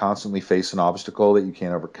you constantly face an obstacle that you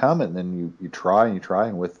can't overcome, and then you try and you try,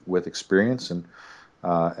 and with experience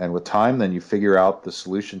and with time, then you figure out the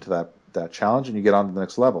solution to that challenge, and you get on to the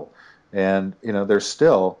next level. And there's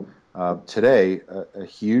still today a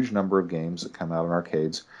huge number of games that come out in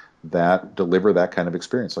arcades that deliver that kind of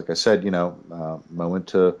experience. Like I said, moment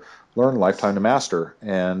to learn, lifetime to master,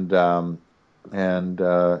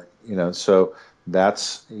 so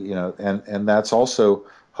that's and that's also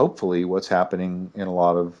hopefully what's happening in a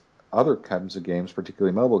lot of other kinds of games,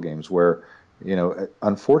 particularly mobile games, where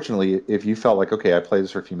unfortunately, if you felt like, okay, I played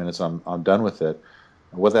this for a few minutes, I'm done with it.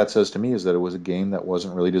 What that says to me is that it was a game that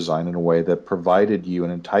wasn't really designed in a way that provided you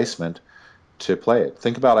an enticement to play it.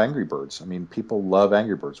 Think about Angry Birds. I mean, people love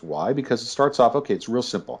Angry Birds. Why? Because it starts off, okay, it's real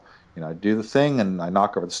simple. I do the thing and I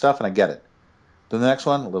knock over the stuff and I get it. Then the next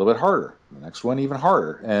one, a little bit harder. The next one, even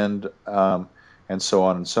harder, and so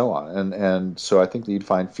on and so on. And so I think that you'd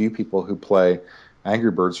find few people who play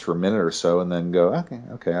Angry Birds for a minute or so and then go,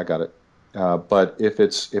 okay, I got it. But if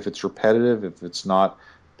it's repetitive, if it's not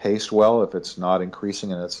paced well, if it's not increasing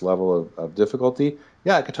in its level of difficulty,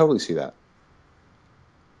 yeah, I could totally see that.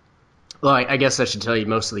 Well, I guess I should tell you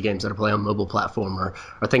most of the games that I play on mobile platform are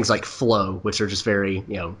things like Flow, which are just very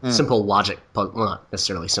simple logic. Well, not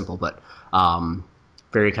necessarily simple, but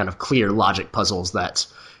very kind of clear logic puzzles that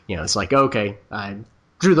it's like, okay, I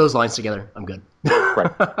drew those lines together, I'm good.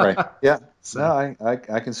 Right. Yeah. So, No,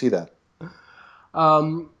 I can see that.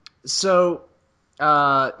 so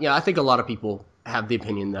I think a lot of people have the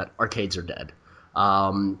opinion that arcades are dead.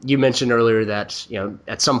 You mentioned earlier that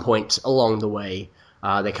at some point along the way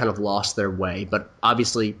they kind of lost their way, but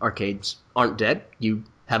obviously arcades aren't dead. You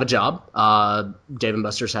have a job. Dave &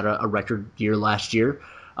 Buster's had a record year last year.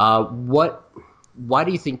 Why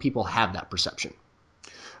do you think people have that perception?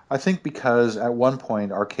 I think because at one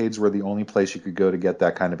point arcades were the only place you could go to get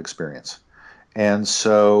that kind of experience, and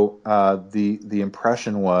so the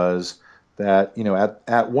impression was that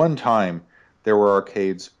at one time there were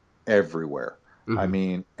arcades everywhere. I Mm-hmm.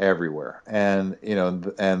 mean, everywhere, and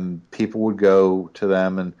and people would go to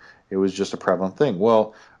them, and it was just a prevalent thing.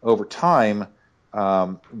 Well, over time,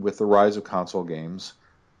 with the rise of console games,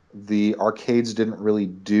 the arcades didn't really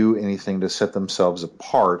do anything to set themselves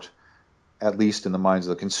apart, at least in the minds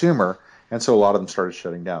of the consumer, and so a lot of them started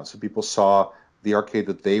shutting down. So people saw the arcade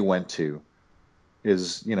that they went to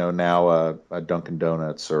is now a Dunkin'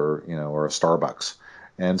 Donuts or a Starbucks,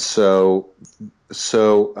 and so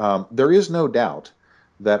there is no doubt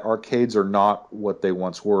that arcades are not what they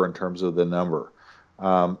once were in terms of the number.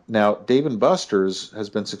 Now, Dave and Buster's has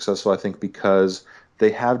been successful, I think, because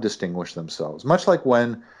they have distinguished themselves. Much like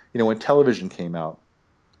when television came out,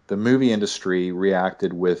 the movie industry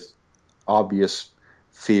reacted with obvious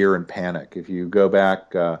fear and panic. If you go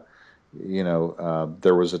back, there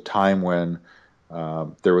was a time when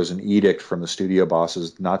there was an edict from the studio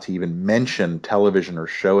bosses not to even mention television or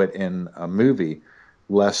show it in a movie,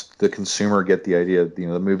 lest the consumer get the idea,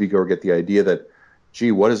 the moviegoer get the idea that,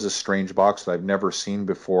 gee, what is this strange box that I've never seen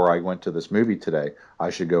before I went to this movie today? I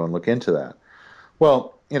should go and look into that.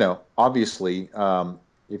 Well, obviously,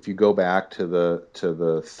 if you go back to the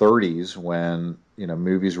 30s when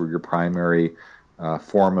movies were your primary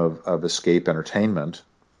form of escape entertainment,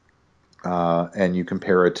 and you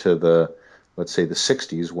compare it to let's say the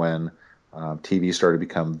 60s when TV started to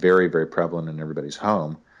become very, very prevalent in everybody's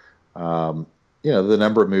home. The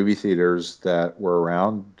number of movie theaters that were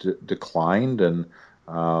around declined, and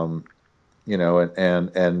and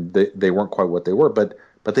they weren't quite what they were, but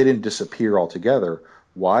they didn't disappear altogether.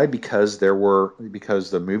 Why? Because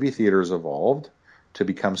the movie theaters evolved to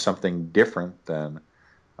become something different than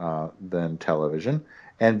television,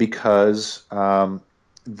 and because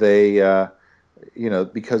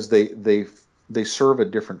because they serve a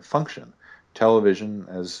different function. Television,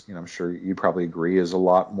 as I'm sure you probably agree, is a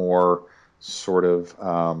lot more sort of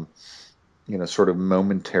sort of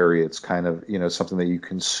momentary. It's kind of something that you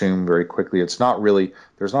consume very quickly. It's not really,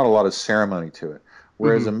 there's not a lot of ceremony to it.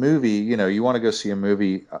 Whereas a movie, you want to go see a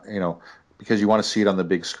movie, because you want to see it on the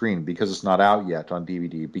big screen, because it's not out yet on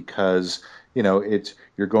DVD, because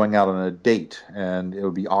you're going out on a date and it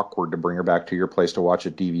would be awkward to bring her back to your place to watch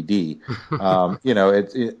a DVD.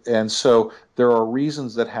 And so there are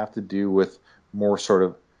reasons that have to do with more sort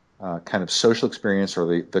of kind of social experience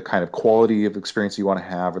or the kind of quality of experience you want to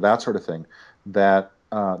have or that sort of thing that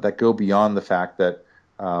that go beyond the fact that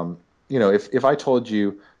if I told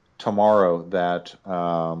you tomorrow that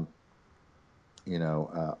The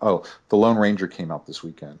Lone Ranger came out this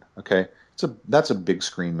weekend, okay, that's a big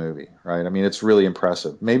screen movie, right? I mean, it's really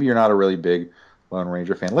impressive. Maybe you're not a really big Lone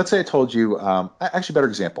Ranger fan. Let's say I told you, actually, better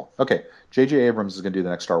example. Okay, J.J. Abrams is going to do the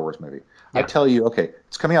next Star Wars movie. Yeah. I tell you, okay,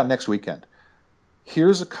 it's coming out next weekend.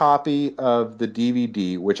 Here's a copy of the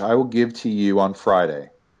DVD, which I will give to you on Friday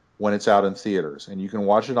when it's out in theaters, and you can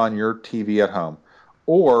watch it on your TV at home.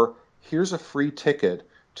 Or here's a free ticket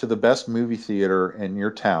to the best movie theater in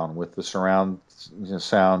your town with the surround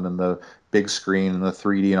sound and the big screen and the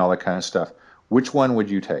 3D and all that kind of stuff. Which one would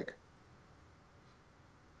you take?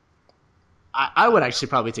 I would actually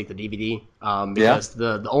probably take the DVD because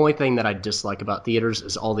the only thing that I dislike about theaters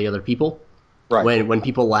is all the other people. Right. When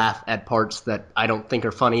people laugh at parts that I don't think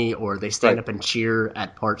are funny, or they stand up and cheer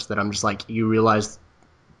at parts that I'm just like, you realize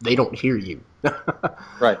they don't hear you.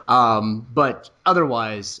 Right. But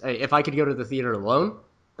otherwise, if I could go to the theater alone,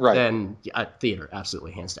 then theater,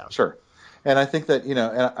 absolutely, hands down. Sure. And I think that,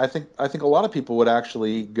 and I think a lot of people would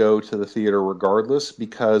actually go to the theater regardless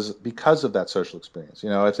because of that social experience.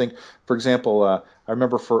 I think, for example, I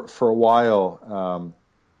remember for a while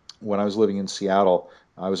when I was living in Seattle,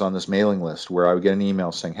 I was on this mailing list where I would get an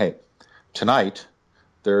email saying, "Hey, tonight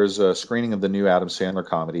there's a screening of the new Adam Sandler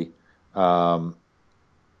comedy.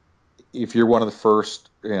 If you're one of the first,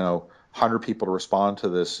 100 people to respond to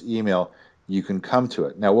this email, you can come to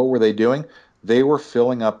it." Now, what were they doing? They were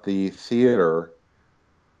filling up the theater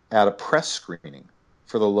at a press screening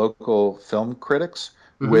for the local film critics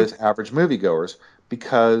with average moviegoers,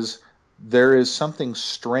 because there is something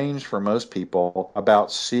strange for most people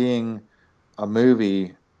about seeing a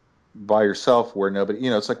movie by yourself where nobody,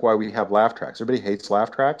 it's like why we have laugh tracks. Everybody hates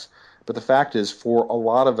laugh tracks, but the fact is, for a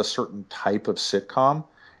lot of a certain type of sitcom,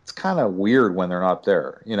 it's kind of weird when they're not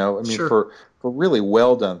there. Sure. For really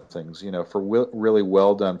well done things, for really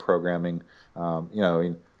well done programming,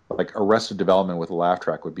 like Arrested Development with a laugh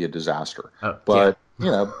track would be a disaster. But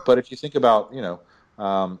if you think about,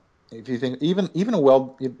 if you think even a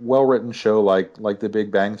well written show like The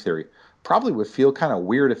Big Bang Theory probably would feel kind of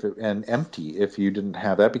weird and empty if you didn't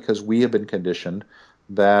have that, because we have been conditioned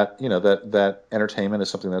that that entertainment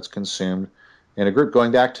is something that's consumed in a group.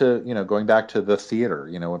 Going back to the theater,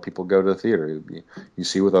 when people go to the theater, you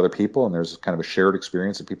see with other people, and there's kind of a shared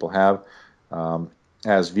experience that people have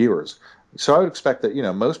as viewers. So I would expect that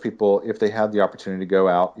most people, if they had the opportunity to go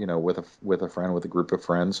out with a friend, with a group of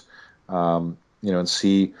friends, and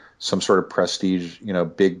see some sort of prestige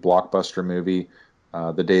big blockbuster movie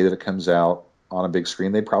the day that it comes out on a big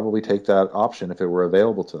screen, they'd probably take that option if it were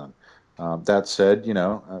available to them. That said,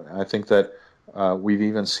 I think that we've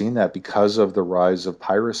even seen that because of the rise of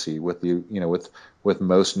piracy with with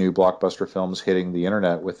most new blockbuster films hitting the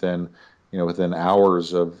internet within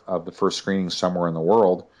hours of the first screening somewhere in the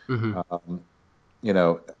world.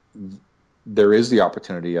 There is the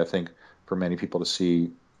opportunity, I think, for many people to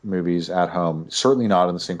see movies at home. Certainly not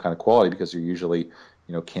in the same kind of quality, because they're usually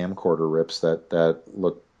camcorder rips that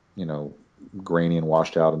look grainy and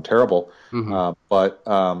washed out and terrible. But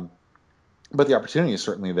the opportunity is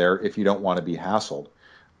certainly there if you don't want to be hassled.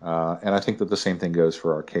 And I think that the same thing goes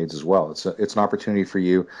for arcades as well. It's an opportunity for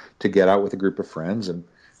you to get out with a group of friends and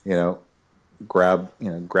grab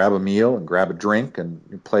a meal and grab a drink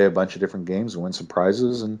and play a bunch of different games and win some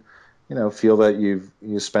prizes and feel that you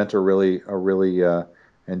spent a really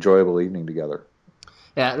enjoyable evening together.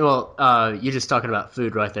 Yeah, well, you just talking about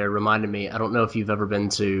food right there reminded me. I don't know if you've ever been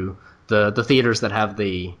to the theaters that have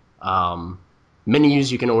the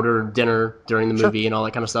menus. You can order dinner during the movie and all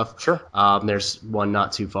that kind of stuff. Sure. There's one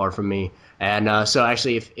not too far from me, and so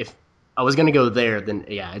actually, if I was going to go there, then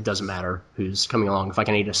it doesn't matter who's coming along. If I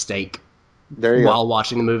can eat a steak while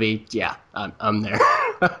watching the movie, I'm there.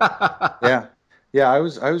 I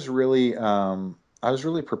was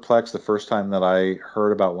really perplexed the first time that I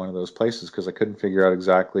heard about one of those places, because I couldn't figure out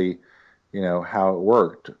exactly how it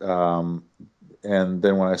worked. And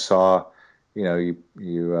then when I saw you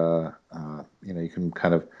can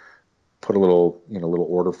kind of put a little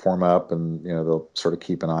order form up, and they'll sort of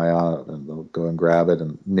keep an eye on it, and they'll go and grab it,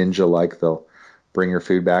 and ninja-like they'll bring your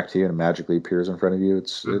food back to you and it magically appears in front of you.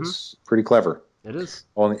 It's pretty clever. It is.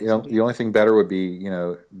 The only thing better would be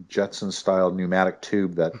Jetson style pneumatic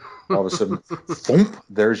tube that all of a sudden thump,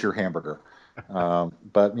 there's your hamburger.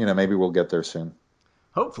 But maybe we'll get there soon.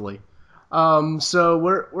 Hopefully. So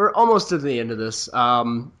we're almost to the end of this.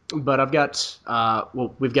 But I've got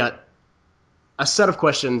we've got a set of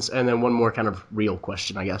questions and then one more kind of real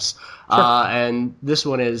question, I guess. Sure. And this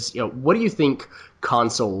one is, what do you think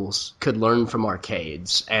consoles could learn from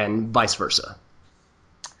arcades and vice versa?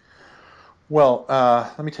 Well,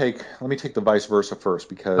 let me take the vice versa first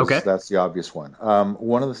because Okay. that's the obvious one.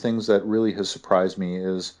 One of the things that really has surprised me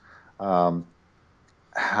is how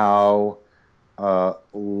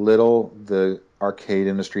little the arcade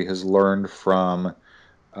industry has learned from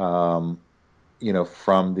um,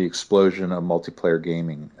 from the explosion of multiplayer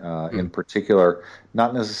gaming. In particular,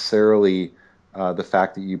 not necessarily the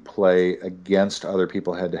fact that you play against other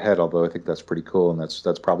people head to head, although I think that's pretty cool and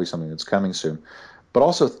that's probably something that's coming soon. But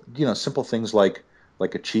also, simple things like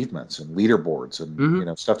achievements and leaderboards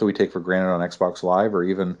and stuff that we take for granted on Xbox Live or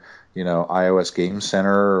even iOS Game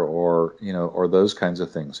Center or those kinds of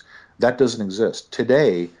things. That doesn't exist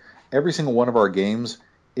today. Every single one of our games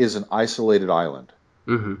is an isolated island.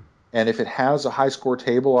 Mm-hmm. And if it has a high score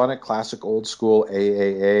table on it, classic old school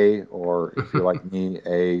AAA, or if you're like me,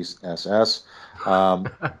 ASS,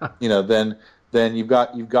 then you've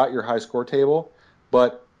got your high score table,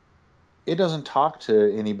 but it doesn't talk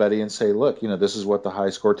to anybody and say, look, this is what the high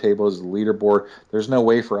score table is, the leaderboard. There's no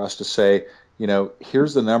way for us to say,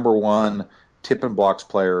 here's the number one tip and blocks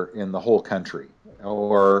player in the whole country,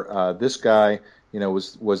 or this guy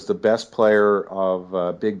was the best player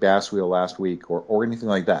of Big Bass Wheel last week, or anything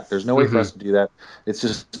like that. There's no way for us to do that. It's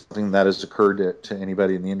just something that has occurred to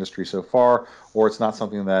anybody in the industry so far, or it's not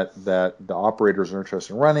something that the operators are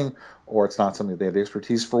interested in running, or it's not something that they have the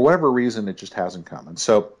expertise. For whatever reason, it just hasn't come. And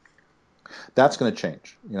so that's going to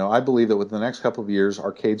change. I believe that within the next couple of years,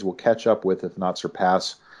 arcades will catch up with, if not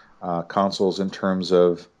surpass, consoles in terms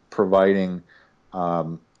of providing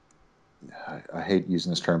I hate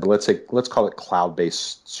using this term, but let's call it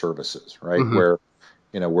cloud-based services, right?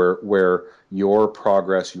 Mm-hmm. Where your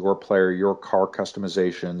progress, your player, your car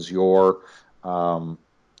customizations, your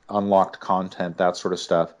unlocked content, that sort of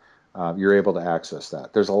stuff, you're able to access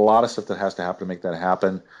that. There's a lot of stuff that has to happen to make that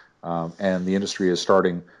happen, and the industry is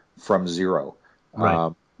starting from zero.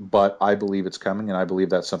 Right. But I believe it's coming, and I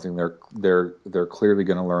believe that's something they're clearly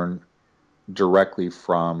going to learn directly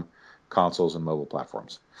from consoles and mobile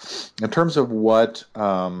platforms. In terms of what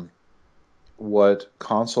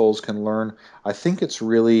consoles can learn, I think it's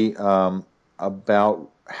really about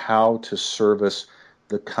how to service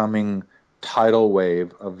the coming tidal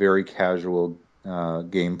wave of very casual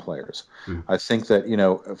game players. I think that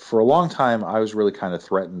for a long time I was really kind of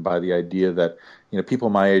threatened by the idea that people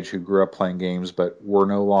my age who grew up playing games but were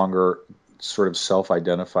no longer sort of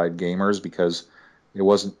self-identified gamers because it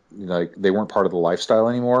wasn't like they weren't part of the lifestyle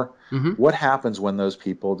anymore. Mm-hmm. What happens when those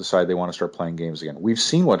people decide they want to start playing games again? We've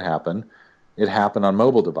seen what happened. It happened on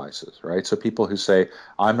mobile devices, right? So people who say,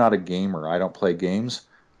 I'm not a gamer, I don't play games,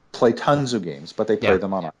 play tons of games, but they play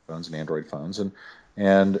them on iPhones and Android phones, and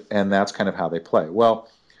that's kind of how they play. Well,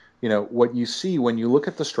 what you see when you look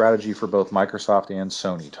at the strategy for both Microsoft and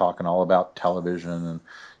Sony, talking all about television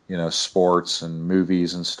and sports and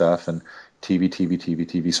movies and stuff, and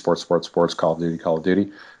TV, sports, Call of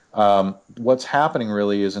Duty. What's happening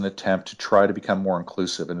really is an attempt to try to become more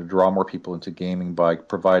inclusive and to draw more people into gaming by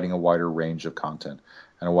providing a wider range of content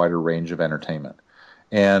and a wider range of entertainment.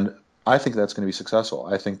 And I think that's going to be successful.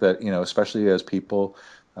 I think that, especially as people,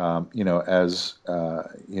 more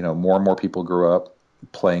and more people grew up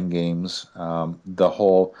playing games,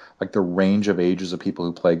 the range of ages of people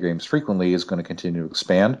who play games frequently is going to continue to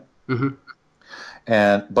expand. Mm-hmm.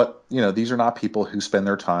 But these are not people who spend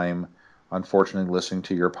their time, unfortunately, listening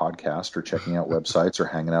to your podcast or checking out websites or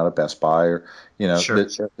hanging out at Best Buy or Sure.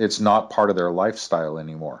 It's not part of their lifestyle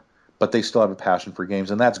anymore. But they still have a passion for games,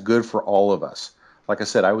 and that's good for all of us. Like I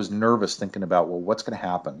said, I was nervous thinking about, well, what's going to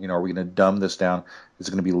happen? Are we going to dumb this down? Is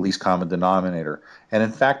it going to be the least common denominator? And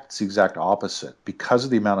in fact, it's the exact opposite. Because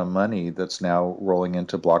of the amount of money that's now rolling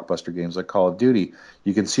into blockbuster games like Call of Duty,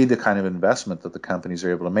 you can see the kind of investment that the companies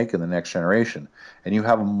are able to make in the next generation. And you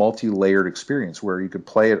have a multi-layered experience where you could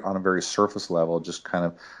play it on a very surface level, just kind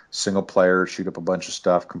of single player, shoot up a bunch of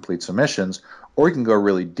stuff, complete some missions, or you can go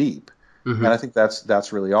really deep. Mm-hmm. And I think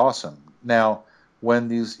that's really awesome. Now, when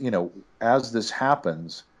these, as this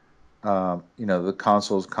happens, the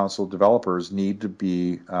console developers need to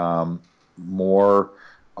be more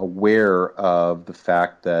aware of the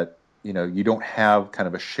fact that, you don't have kind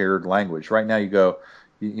of a shared language. Right now you go,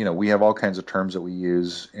 we have all kinds of terms that we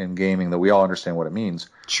use in gaming that we all understand what it means.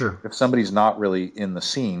 Sure. If somebody's not really in the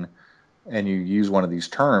scene and you use one of these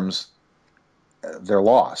terms, they're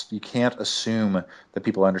lost. You can't assume that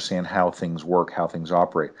people understand how things work, how things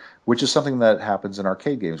operate, which is something that happens in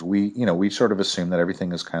arcade games. We sort of assume that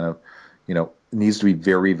everything is kind of, it needs to be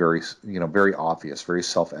very, very, very obvious, very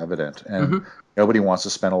self-evident. And nobody wants to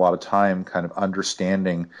spend a lot of time kind of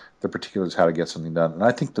understanding the particulars, how to get something done. And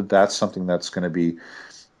I think that that's something that's going to be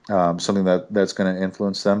something that's going to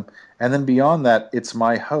influence them. And then beyond that, it's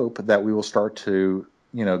my hope that we will start to,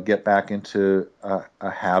 get back into a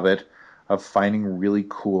habit of finding really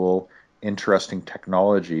cool, interesting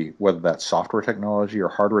technology, whether that's software technology or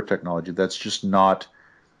hardware technology, that's just not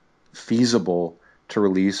feasible to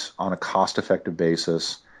release on a cost-effective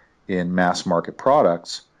basis in mass market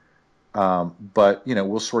products. But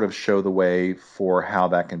we'll sort of show the way for how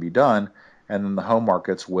that can be done, and then the home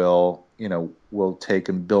markets will take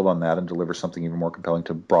and build on that and deliver something even more compelling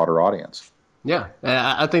to a broader audience. Yeah,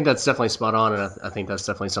 I think that's definitely spot on, and I think that's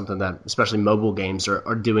definitely something that especially mobile games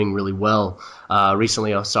are doing really well.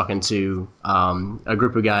 Recently, I was talking to a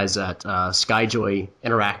group of guys at Skyjoy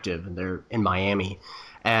Interactive, and they're in Miami,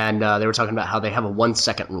 and they were talking about how they have a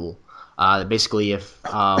 1-second rule. Basically, if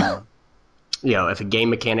if a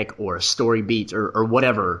game mechanic or a story beat or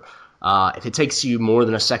whatever, if it takes you more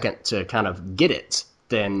than a second to kind of get it,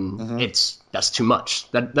 then that's too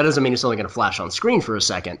much. That doesn't mean it's only going to flash on screen for a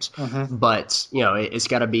second, but it's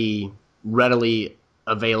got to be readily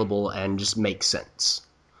available and just make sense.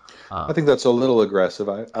 I think that's a little aggressive.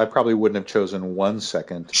 I probably wouldn't have chosen 1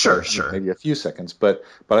 second. Sure. Maybe a few seconds, but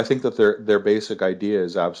I think that their basic idea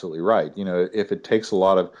is absolutely right. If it takes a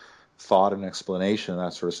lot of thought and explanation and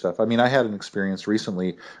that sort of stuff. I mean, I had an experience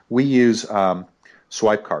recently. We use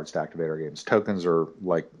swipe cards to activate our games. Tokens are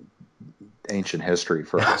like ancient history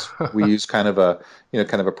for us. We use kind of a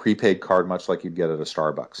prepaid card, much like you'd get at a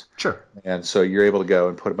Starbucks. Sure. And so you're able to go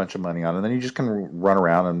and put a bunch of money on, and then you just can run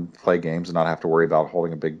around and play games and not have to worry about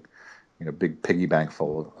holding a big piggy bank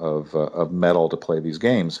full of metal to play these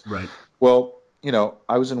games. Right. Well,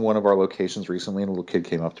 I was in one of our locations recently, and a little kid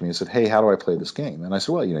came up to me and said, "Hey, how do I play this game?" And I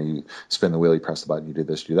said, "Well, you spin the wheel, you press the button, you do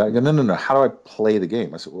this, you do that." He goes, "No. How do I play the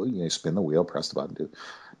game?" I said, "Well, you spin the wheel, press the button, do."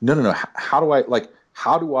 No. How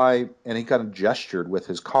do I? And he kind of gestured with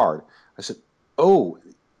his card. I said, "Oh,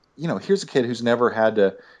 here's a kid who's never had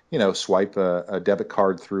to, swipe a debit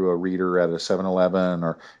card through a reader at a 7-Eleven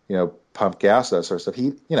or, pump gas, that sort of stuff.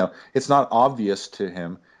 He, it's not obvious to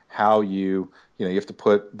him how you have to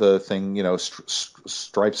put the thing,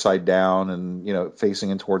 stripe side down and, facing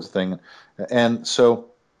in towards the thing. And so,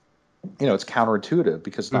 it's counterintuitive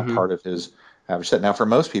because it's not part of his average set. Now, for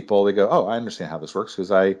most people, they go, "Oh, I understand how this works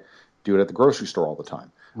because I do it at the grocery store all the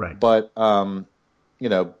time." Right. But,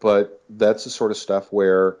 but that's the sort of stuff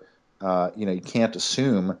where, you can't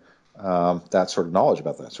assume that sort of knowledge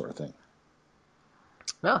about that sort of thing.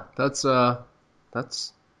 Yeah,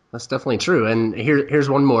 that's definitely true. And here's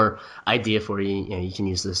one more idea for you. You can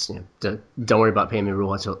use this. Don't worry about paying me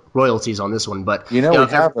royalties on this one. But we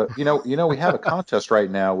have a contest right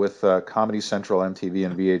now with Comedy Central, MTV,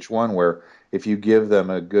 and VH1 where if you give them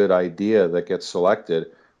a good idea that gets selected,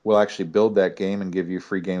 we'll actually build that game and give you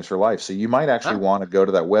free games for life. So you might actually want to go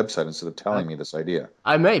to that website instead of telling me this idea.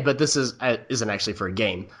 I may, but this isn't actually for a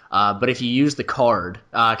game. But if you use the card,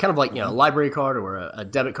 kind of like a library card or a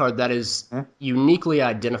debit card that is uniquely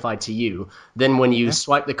identified to you, then when you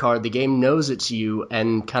swipe the card, the game knows it's you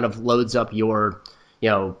and kind of loads up your,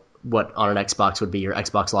 what on an Xbox would be your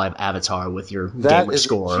Xbox Live avatar with your gamer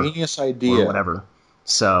score. That is a genius idea. Or whatever.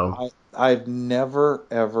 So I've never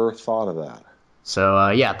ever thought of that. So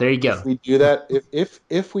there you go. If we do that,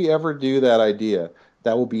 if we ever do that idea,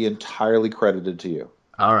 that will be entirely credited to you.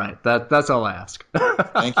 All right, that's all I ask.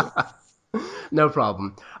 Thank you. No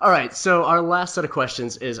problem. All right, so our last set of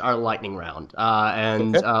questions is our lightning round,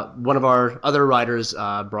 and one of our other writers,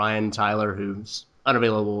 Brian Tyler, who's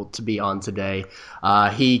unavailable to be on today,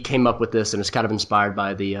 he came up with this and is kind of inspired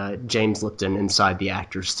by the James Lipton Inside the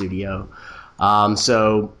Actors Studio.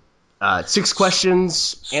 6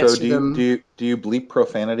 questions. So do you bleep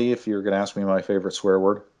profanity if you're going to ask me my favorite swear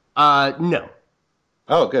word? No.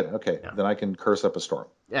 Oh, good. Okay, then I can curse up a storm.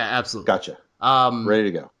 Yeah, absolutely. Gotcha.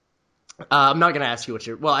 Ready to go. I'm not going to ask you what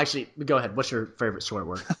your. Well, actually, go ahead. What's your favorite swear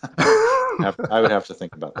word? I would have to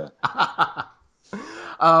think about that.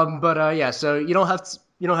 So you don't have to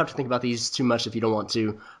think about these too much if you don't want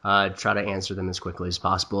to. Try to answer them as quickly as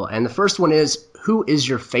possible. And the first one is, who is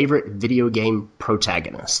your favorite video game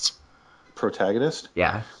protagonist? Protagonist?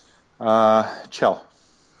 Yeah. Chell.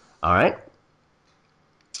 All right.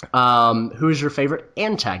 Who is your favorite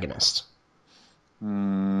antagonist?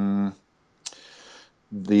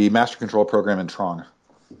 The Master Control program in Tron.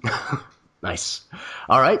 Nice.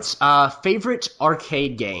 All right. Favorite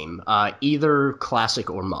arcade game, either classic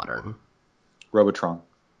or modern? Robotron.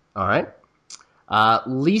 All right.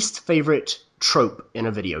 Least favorite trope in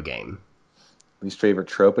a video game? Least favorite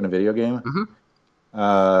trope in a video game?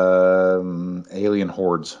 Alien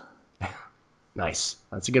hordes. Nice.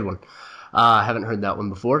 That's a good one. I haven't heard that one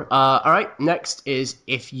before. All right. Next is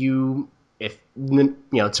if tomorrow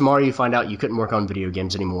you find out you couldn't work on video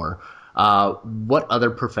games anymore, what other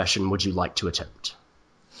profession would you like to attempt?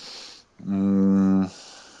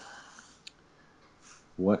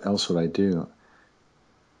 What else would I do?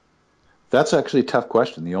 That's actually a tough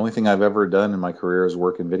question. The only thing I've ever done in my career is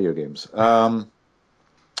work in video games.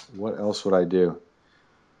 What else would I do?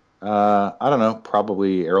 I don't know.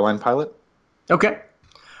 Probably airline pilot. Okay.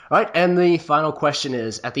 All right, and the final question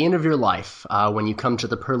is, at the end of your life, when you come to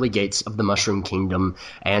the pearly gates of the Mushroom Kingdom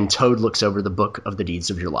and Toad looks over the book of the deeds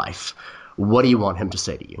of your life, what do you want him to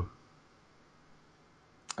say to you?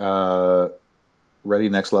 Ready,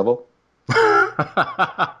 next level.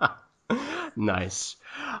 Nice.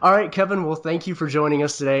 All right, Kevin, well, thank you for joining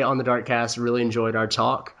us today on the Darkcast. Really enjoyed our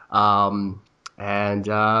talk. Well,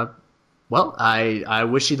 I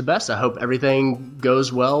wish you the best. I hope everything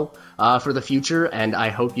goes well for the future, and I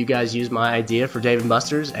hope you guys use my idea for Dave &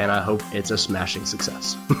 Buster's, and I hope it's a smashing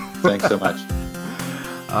success. Thanks so much.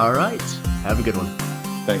 All right. Have a good one.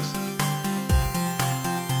 Thanks.